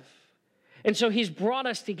have. And so he's brought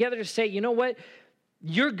us together to say, you know what?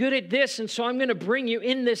 You're good at this, and so I'm going to bring you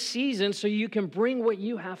in this season so you can bring what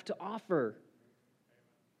you have to offer.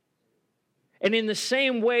 And in the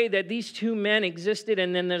same way that these two men existed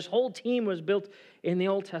and then this whole team was built in the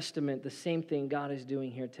Old Testament, the same thing God is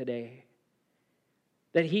doing here today.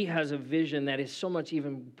 That he has a vision that is so much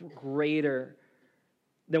even greater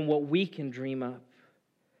than what we can dream up.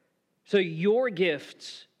 So your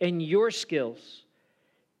gifts and your skills,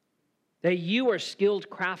 that you are skilled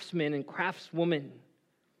craftsmen and craftswomen.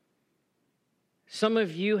 Some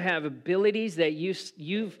of you have abilities that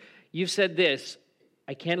you've said this,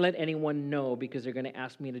 I can't let anyone know because they're going to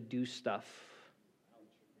ask me to do stuff.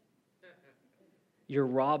 You're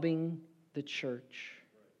robbing the church.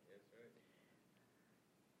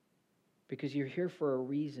 Because you're here for a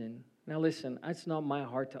reason. Now listen, it's not my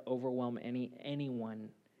heart to overwhelm anyone.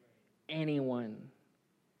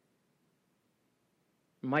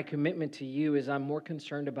 My commitment to you is I'm more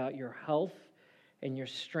concerned about your health and your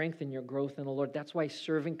strength and your growth in the Lord. That's why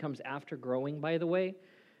serving comes after growing, by the way,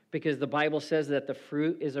 because the Bible says that the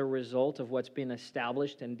fruit is a result of what's been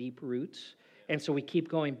established in deep roots. And so we keep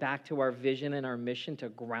going back to our vision and our mission to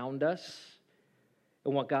ground us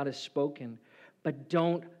in what God has spoken. But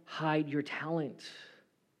don't hide your talent.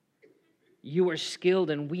 You are skilled,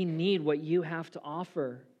 and we need what you have to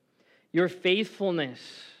offer. Your faithfulness.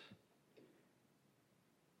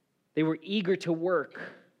 They were eager to work.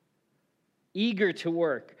 Eager to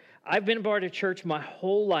work. I've been a part of church my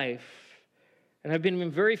whole life, and I've been in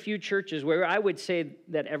very few churches where I would say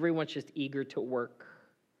that everyone's just eager to work.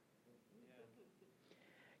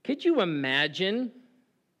 Could you imagine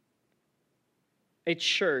a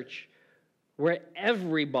church where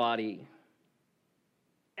everybody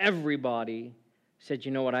said,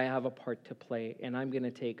 you know what, I have a part to play, and I'm going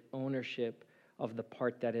to take ownership of the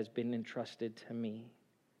part that has been entrusted to me?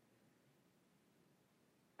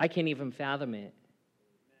 I can't even fathom it.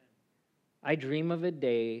 I dream of a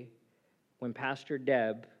day when Pastor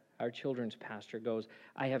Deb, our children's pastor, goes,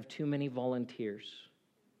 I have too many volunteers.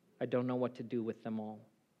 I don't know what to do with them all.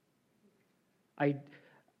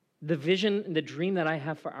 The vision, the dream that I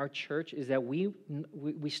have for our church is that we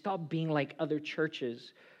stop being like other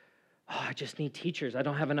churches. Oh, I just need teachers. I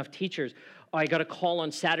don't have enough teachers. Oh, I got a call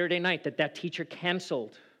on Saturday night that teacher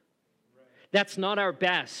canceled. Right. That's not our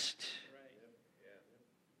best. Right.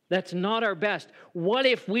 That's not our best. What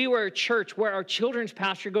if we were a church where our children's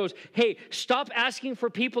pastor goes, hey, stop asking for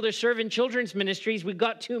people to serve in children's ministries. We've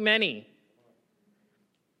got too many.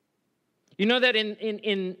 You know that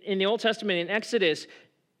in the Old Testament, in Exodus,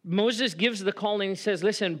 Moses gives the call and he says,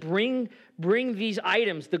 listen, bring these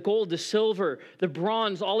items, the gold, the silver, the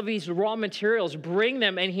bronze, all of these raw materials, bring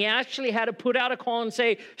them. And he actually had to put out a call and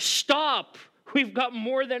say, stop, we've got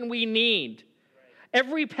more than we need. Right.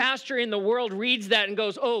 Every pastor in the world reads that and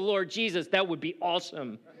goes, oh, Lord Jesus, that would be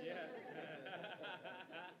awesome. Yeah.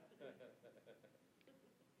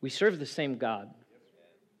 We serve the same God.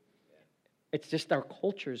 It's just our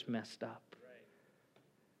culture's messed up.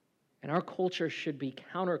 And our culture should be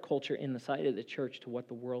counterculture in the side of the church to what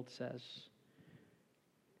the world says.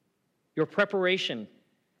 Your preparation,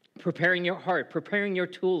 preparing your heart, preparing your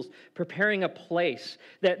tools, preparing a place.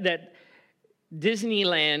 That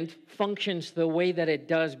Disneyland functions the way that it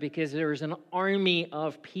does because there's an army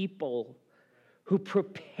of people who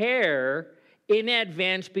prepare in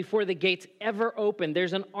advance before the gates ever open.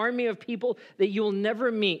 There's an army of people that you'll never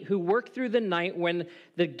meet who work through the night when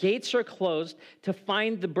the gates are closed to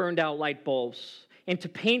find the burned out light bulbs and to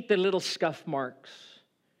paint the little scuff marks.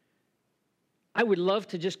 I would love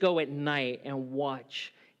to just go at night and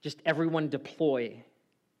watch just everyone deploy.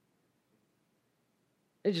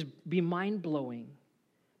 It'd just be mind-blowing.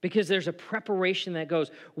 Because there's a preparation that goes.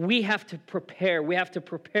 We have to prepare. We have to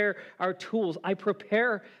prepare our tools. I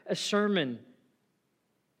prepare a sermon.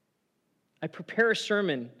 I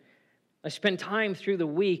spend time through the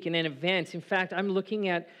week and in events. In fact, I'm looking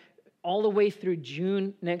at all the way through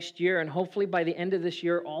June next year, and hopefully by the end of this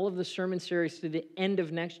year, all of the sermon series to the end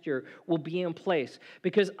of next year will be in place.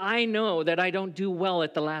 Because I know that I don't do well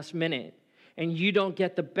at the last minute, and you don't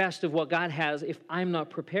get the best of what God has if I'm not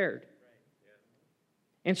prepared.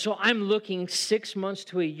 And so I'm looking 6 months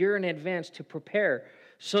to a year in advance to prepare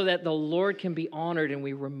so that the Lord can be honored and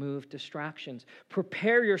we remove distractions.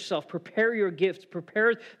 Prepare yourself, prepare your gifts,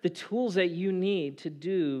 prepare the tools that you need to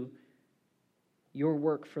do your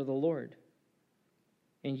work for the Lord.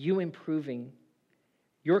 And you improving,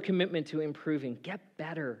 your commitment to improving, get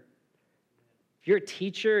better. If you're a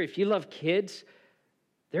teacher, if you love kids,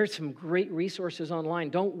 there's some great resources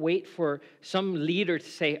online. Don't wait for some leader to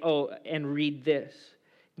say, oh, and read this.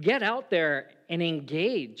 Get out there and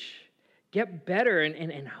engage. Get better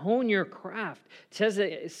and hone your craft.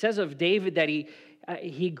 It says of David that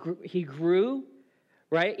he grew,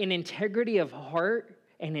 right, in integrity of heart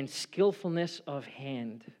and in skillfulness of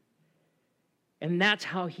hand. And that's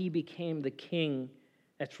how he became the king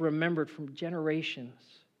that's remembered from generations.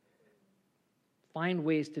 Find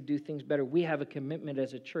ways to do things better. We have a commitment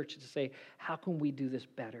as a church to say, how can we do this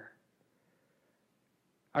better?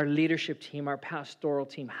 Our leadership team, our pastoral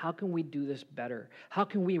team, how can we do this better? How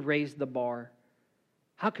can we raise the bar?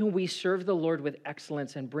 How can we serve the Lord with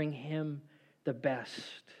excellence and bring Him the best?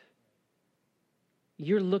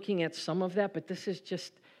 You're looking at some of that, but this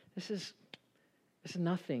is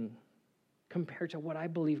nothing compared to what I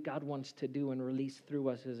believe God wants to do and release through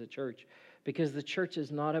us as a church. Because the church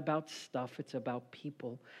is not about stuff, it's about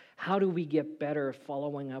people. How do we get better at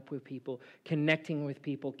following up with people, connecting with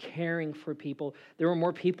people, caring for people? There are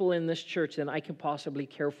more people in this church than I can possibly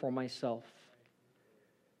care for myself.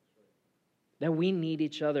 That we need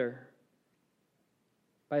each other.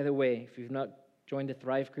 By the way, if you've not joined a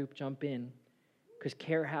Thrive group, jump in. Because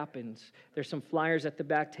care happens. There's some flyers at the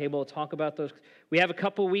back table. I'll talk about those. We have a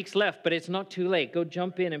couple weeks left, but it's not too late. Go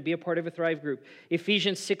jump in and be a part of a Thrive group.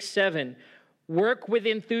 Ephesians 6:7. Work with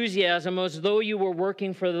enthusiasm as though you were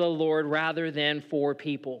working for the Lord rather than for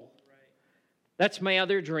people. That's my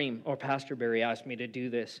other dream. Oh, Pastor Barry asked me to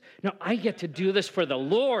do this. No, I get to do this for the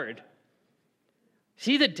Lord.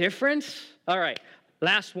 See the difference? All right,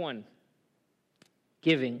 last one.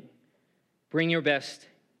 Giving. Bring your best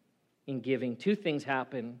in giving. Two things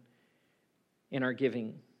happen in our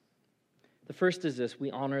giving. The first is this: we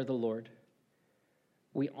honor the Lord.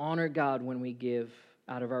 We honor God when we give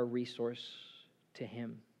out of our resource to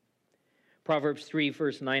Him. Proverbs 3,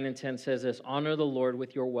 verse 9 and 10 says this: honor the Lord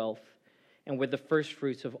with your wealth and with the first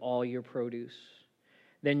fruits of all your produce.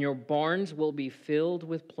 Then your barns will be filled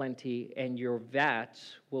with plenty, and your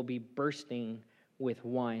vats will be bursting with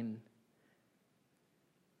wine.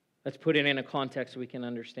 Let's put it in a context we can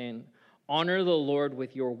understand. Honor the Lord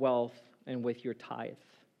with your wealth and with your tithe.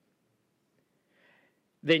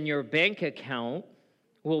 Then your bank account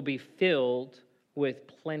will be filled with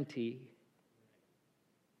plenty.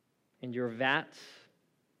 And your vats,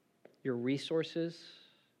 your resources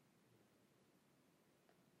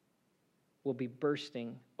will be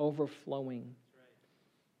bursting, overflowing.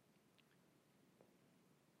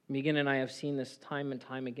 Megan and I have seen this time and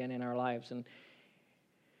time again in our lives. And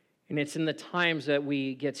it's in the times that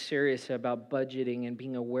we get serious about budgeting and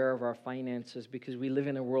being aware of our finances, because we live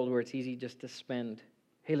in a world where it's easy just to spend.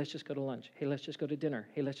 Hey, let's just go to lunch. Hey, let's just go to dinner.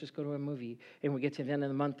 Hey, let's just go to a movie. And we get to the end of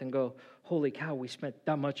the month and go, holy cow, we spent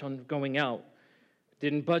that much on going out.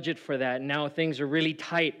 Didn't budget for that. And now things are really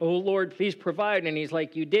tight. Oh, Lord, please provide. And He's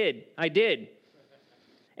like, you did. I did.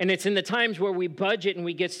 And it's in the times where we budget and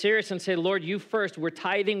we get serious and say, Lord, you first. We're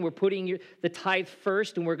tithing. We're putting the tithe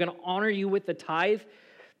first, and we're going to honor you with the tithe.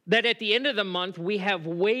 That at the end of the month, we have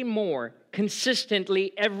way more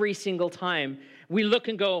consistently every single time. We look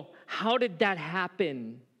and go, How did that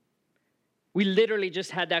happen? We literally just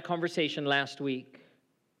had that conversation last week.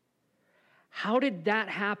 How did that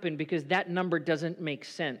happen? Because that number doesn't make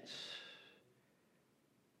sense.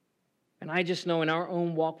 And I just know in our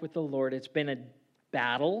own walk with the Lord, it's been a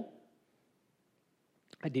battle.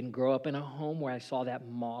 I didn't grow up in a home where I saw that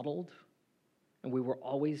modeled. And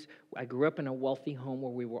I grew up in a wealthy home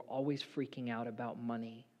where we were always freaking out about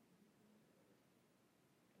money.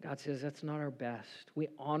 God says that's not our best. We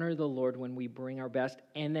honor the Lord when we bring our best,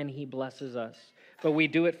 and then He blesses us. But we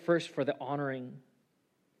do it first for the honoring.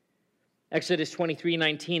 Exodus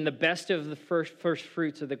 23:19, the best of the first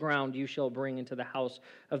fruits of the ground you shall bring into the house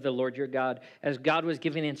of the Lord your God. As God was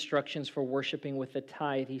giving instructions for worshiping with the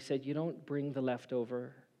tithe, He said, you don't bring the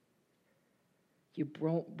leftover. You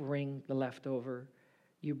don't bring the leftover.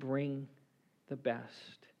 You bring the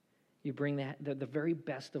best. You bring the very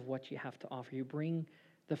best of what you have to offer. You bring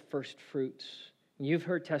the first fruits. And you've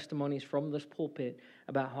heard testimonies from this pulpit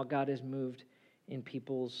about how God has moved in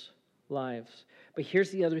people's lives. But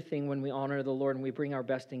here's the other thing: when we honor the Lord and we bring our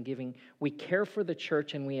best in giving, we care for the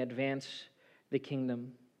church and we advance the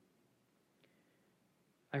kingdom.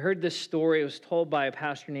 I heard this story. It was told by a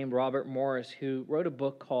pastor named Robert Morris, who wrote a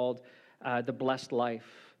book called The Blessed Life.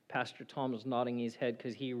 Pastor Tom was nodding his head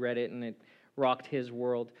because he read it and it rocked his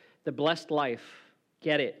world. The Blessed Life.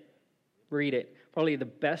 Get it. Read it. Probably the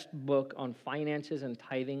best book on finances and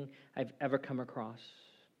tithing I've ever come across.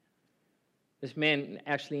 This man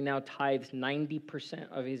actually now tithes 90%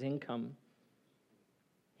 of his income.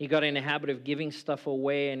 He got in the habit of giving stuff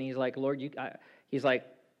away, and he's like, Lord,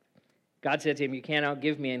 God said to him, you can't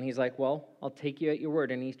outgive me. And he's like, well, I'll take you at your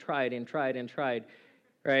word. And he's tried and tried and tried.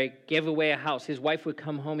 Right? Gave away a house. His wife would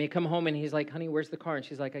come home. He'd come home and he's like, honey, where's the car? And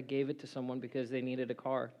she's like, I gave it to someone because they needed a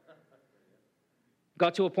car.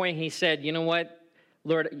 Got to a point he said, you know what,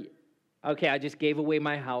 Lord, okay, I just gave away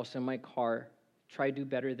my house and my car. Try to do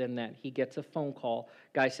better than that. He gets a phone call.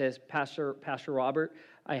 Guy says, Pastor Robert,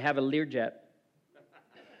 I have a Learjet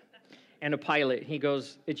and a pilot. He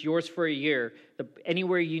goes, it's yours for a year.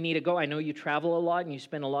 Anywhere you need to go, I know you travel a lot and you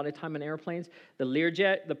spend a lot of time in airplanes. The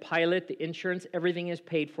Learjet, the pilot, the insurance, everything is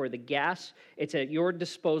paid for. The gas, it's at your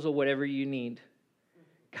disposal, whatever you need.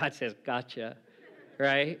 God says, gotcha,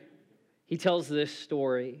 right? He tells this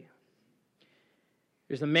story.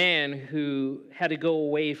 There's a man who had to go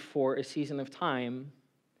away for a season of time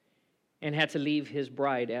and had to leave his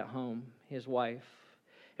bride at home, his wife.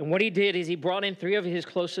 And what he did is he brought in 3 of his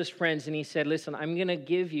closest friends and he said, listen, I'm going to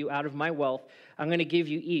give you, out of my wealth, I'm going to give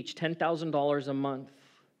you each $10,000 a month.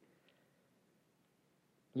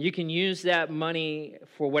 You can use that money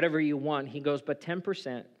for whatever you want. He goes, but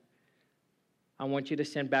 10%, I want you to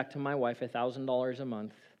send back to my wife $1,000 a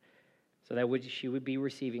month. So that she would be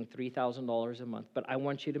receiving $3,000 a month. But I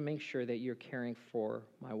want you to make sure that you're caring for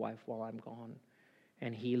my wife while I'm gone.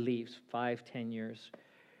 And he leaves 5-10 years.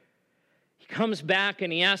 He comes back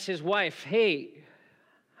and he asks his wife, hey,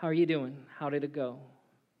 how are you doing? How did it go?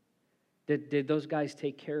 Did those guys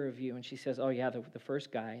take care of you? And she says, oh yeah, the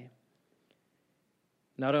first guy.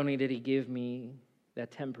 Not only did he give me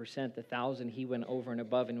that 10%, the 1,000, he went over and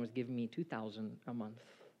above and was giving me $2,000 a month.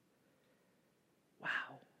 Wow.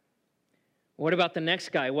 What about the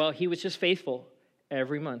next guy? Well, he was just faithful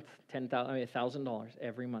every month, $1,000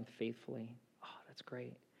 every month faithfully. Oh, that's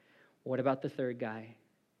great. What about the third guy?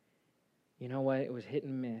 You know what? It was hit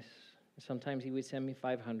and miss. Sometimes he would send me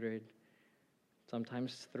 $500,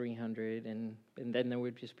 sometimes $300, and then there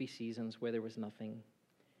would just be seasons where there was nothing.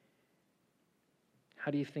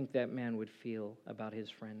 How do you think that man would feel about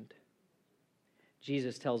his friend?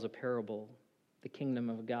 Jesus tells a parable, the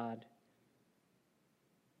kingdom of God.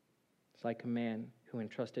 It's like a man who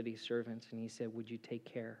entrusted his servants, and he said, would you take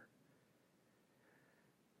care?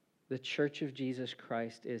 The church of Jesus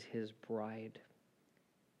Christ is his bride.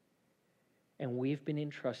 And we've been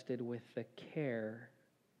entrusted with the care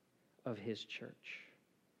of his church.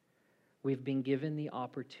 We've been given the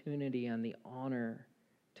opportunity and the honor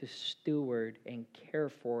to steward and care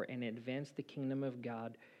for and advance the kingdom of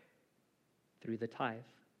God through the tithe.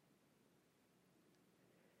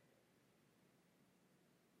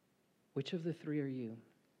 Which of the 3 are you?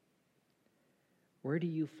 Where do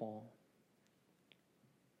you fall?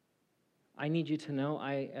 I need you to know,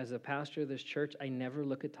 as a pastor of this church, I never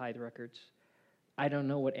look at tithe records. I don't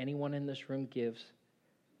know what anyone in this room gives.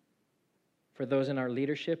 For those in our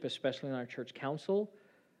leadership, especially in our church council,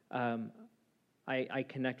 I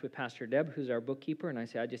connect with Pastor Deb, who's our bookkeeper, and I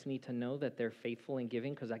say, I just need to know that they're faithful in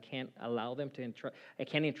giving because I can't allow them to I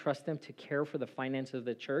can't entrust them to care for the finance of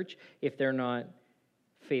the church if they're not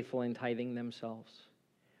faithful in tithing themselves.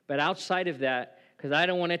 But outside of that, because I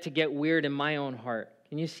don't want it to get weird in my own heart,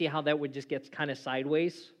 Can you see how that would just get kind of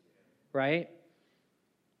sideways, right?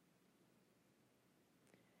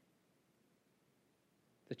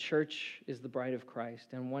 The church is the bride of Christ,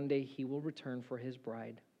 and one day he will return for his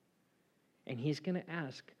bride. And he's going to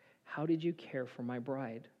ask, how did you care for my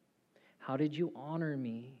bride? How did you honor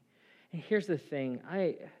me? And here's the thing,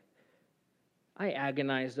 I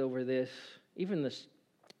agonized over this, even this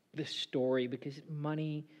story, because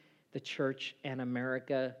money, the church, and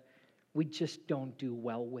America, we just don't do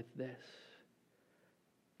well with this.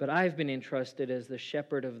 But I've been entrusted as the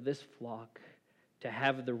shepherd of this flock to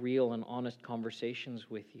have the real and honest conversations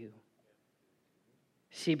with you.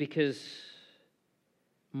 See, because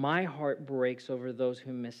my heart breaks over those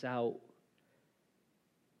who miss out.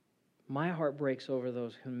 My heart breaks over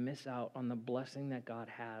those who miss out on the blessing that God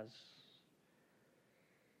has.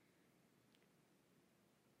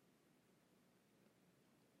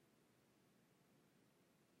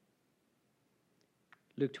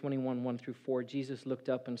 Luke 21, 1-4, Jesus looked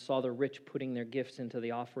up and saw the rich putting their gifts into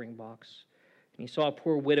the offering box. And he saw a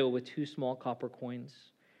poor widow with 2 small copper coins.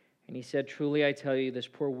 And he said, truly I tell you, this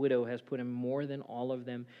poor widow has put in more than all of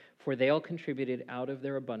them, for they all contributed out of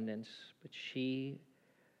their abundance. But she,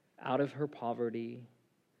 out of her poverty,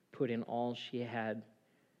 put in all she had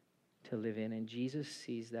to live in. And Jesus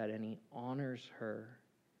sees that, and he honors her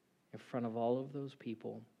in front of all of those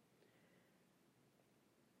people.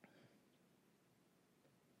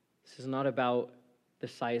 This is not about the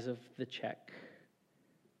size of the check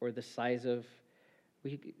or the size of,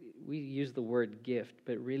 we use the word gift,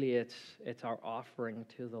 but really it's our offering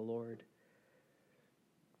to the Lord.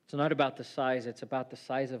 It's not about the size, it's about the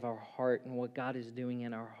size of our heart and what God is doing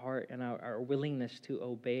in our heart and our willingness to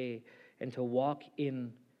obey and to walk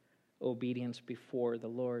in obedience before the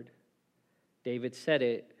Lord. David said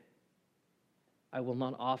it, I will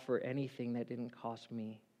not offer anything that didn't cost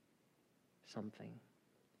me something.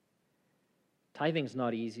 Tithing's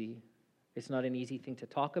not easy. It's not an easy thing to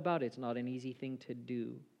talk about. It's not an easy thing to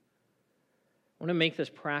do. I want to make this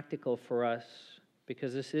practical for us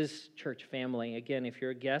because this is church family. Again, if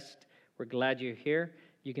you're a guest, we're glad you're here.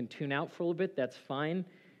 You can tune out for a little bit. That's fine.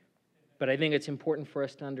 But I think it's important for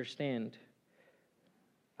us to understand.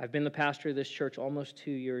 I've been the pastor of this church almost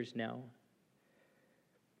 2 years now.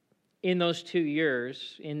 In those 2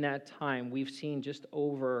 years, in that time, we've seen just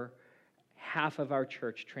over half of our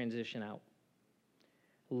church transition out.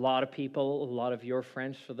 A lot of people, a lot of your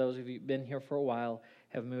friends, for those of you who've been here for a while,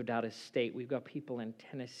 have moved out of state. We've got people in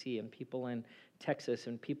Tennessee and people in Texas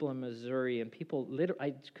and people in Missouri and people,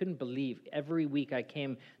 I couldn't believe, every week I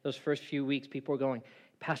came, those first few weeks, people were going,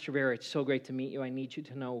 Pastor Bear, it's so great to meet you. I need you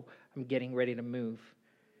to know I'm getting ready to move,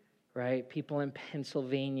 right? People in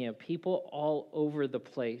Pennsylvania, people all over the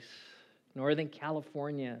place, Northern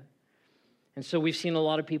California. And so we've seen a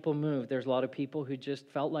lot of people move. There's a lot of people who just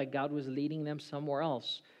felt like God was leading them somewhere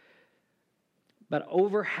else. But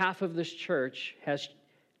over half of this church has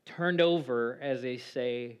turned over, as they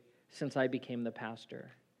say, since I became the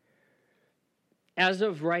pastor. As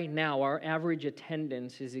of right now, our average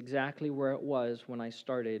attendance is exactly where it was when I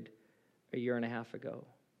started a year and a half ago,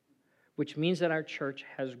 which means that our church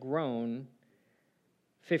has grown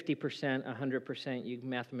 50%, 100%. You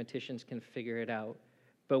mathematicians can figure it out.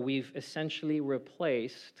 But we've essentially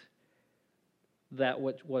replaced that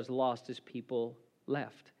what was lost as people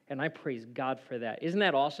left. And I praise God for that. Isn't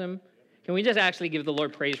that awesome? Can we just actually give the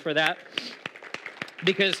Lord praise for that?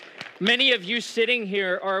 Because many of you sitting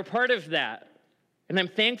here are a part of that. And I'm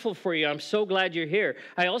thankful for you. I'm so glad you're here.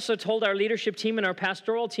 I also told our leadership team and our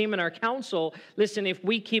pastoral team and our council, listen, if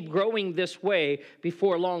we keep growing this way,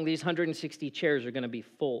 before long, these 160 chairs are going to be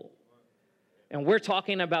full. And we're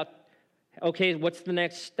talking about, okay, what's the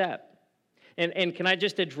next step? And can I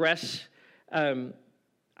just address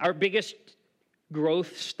our biggest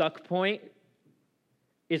growth stuck point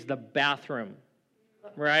is the bathroom,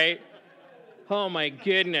 right? Oh my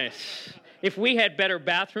goodness. If we had better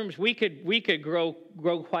bathrooms, we could grow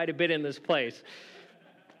quite a bit in this place.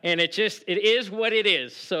 And it is what it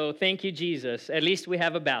is. So thank you, Jesus. At least we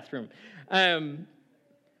have a bathroom. But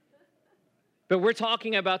we're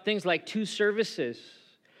talking about things like 2 services.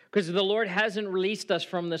 Because the Lord hasn't released us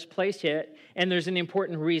from this place yet, and there's an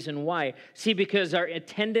important reason why. See, because our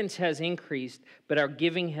attendance has increased, but our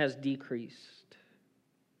giving has decreased.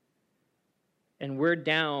 And we're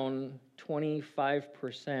down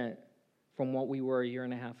 25% from what we were a year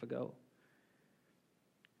and a half ago.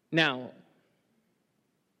 Now,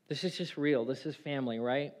 this is just real. This is family,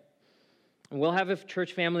 right? And we'll have a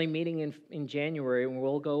church family meeting in January, and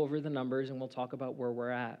we'll go over the numbers, and we'll talk about where we're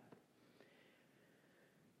at.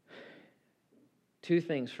 2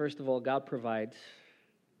 things. First of all, God provides.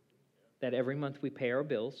 that every month we pay our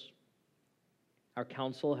bills. Our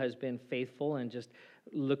council has been faithful and just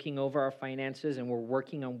looking over our finances, and we're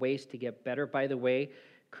working on ways to get better. By the way,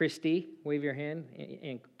 Christy, wave your hand,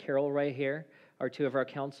 and Carol right here are two of our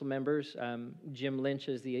council members. Jim Lynch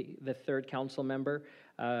is the third council member,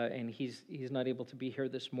 and he's not able to be here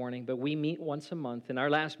this morning. But we meet once a month, and our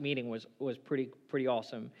last meeting was pretty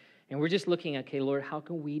awesome. And we're just looking at, okay, Lord, how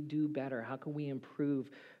can we do better? How can we improve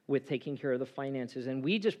with taking care of the finances? And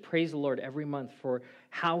we just praise the Lord every month for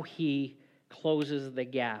how He closes the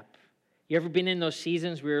gap. You ever been in those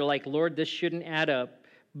seasons where you're like, Lord, this shouldn't add up,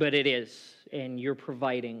 but it is, and you're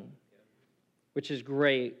providing, which is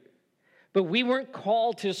great. But we weren't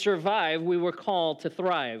called to survive, we were called to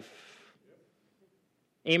thrive.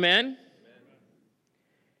 Amen?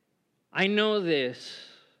 I know this,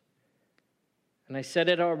 and I said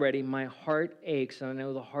it already, my heart aches, and I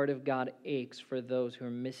know the heart of God aches for those who are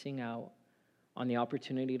missing out on the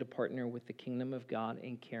opportunity to partner with the kingdom of God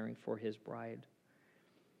in caring for His bride.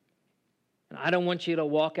 And I don't want you to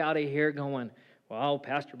walk out of here going, well,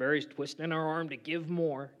 Pastor Barry's twisting our arm to give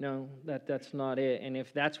more. No, that's not it. And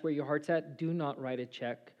if that's where your heart's at, do not write a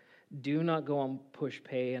check. Do not go on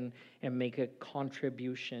Pushpay and make a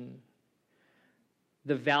contribution.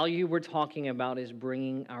 The value we're talking about is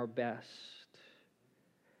bringing our best.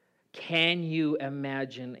 Can you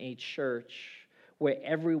imagine a church where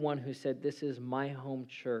everyone who said, this is my home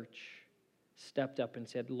church, stepped up and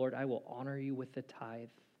said, Lord, I will honor you with the tithe?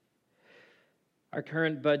 Our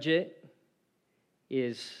current budget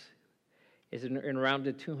is around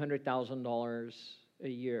 $200,000 a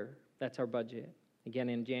year. That's our budget. Again,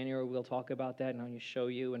 in January, we'll talk about that, and I'll show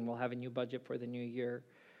you, and we'll have a new budget for the new year.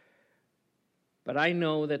 But I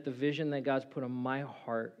know that the vision that God's put on my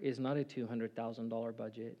heart is not a $200,000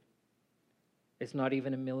 budget. It's not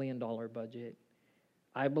even $1 million budget.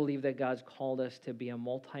 I believe that God's called us to be a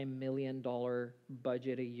multi-million-dollar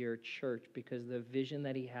budget a year church because the vision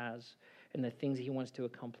that He has and the things He wants to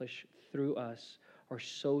accomplish through us are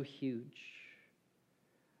so huge.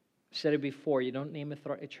 I've said it before, you don't name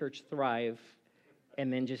a church Thrive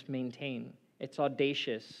and then just maintain. It's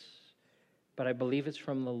audacious, but I believe it's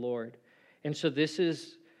from the Lord. And so this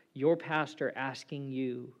is your pastor asking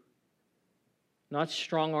you, not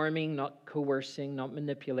strong-arming, not coercing, not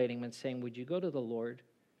manipulating, but saying, would you go to the Lord?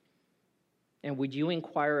 And would you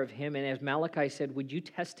inquire of Him? And as Malachi said, would you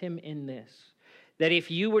test Him in this? That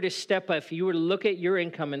if you were to step up, if you were to look at your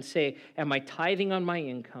income and say, am I tithing on my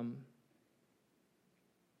income?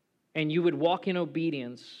 And you would walk in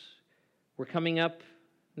obedience. We're coming up,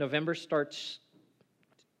 November starts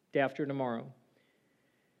day after tomorrow.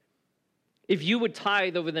 If you would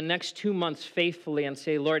tithe over the next 2 months faithfully and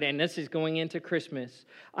say, Lord, and this is going into Christmas,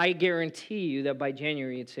 I guarantee you that by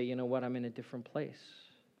January you'd say, you know what, I'm in a different place.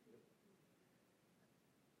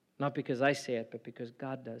 Not because I say it, but because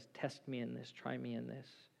God does. Test me in this, try me in this.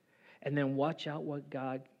 And then watch what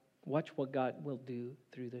God will do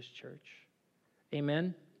through this church.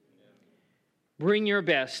 Amen? Bring your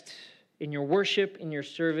best in your worship, in your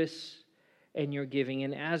service, and your giving.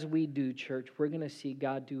 And as we do, church, we're going to see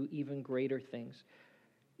God do even greater things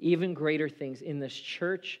in this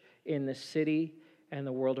church, in the city, and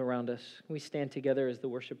the world around us. We stand together as the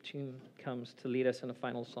worship team comes to lead us in a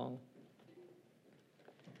final song.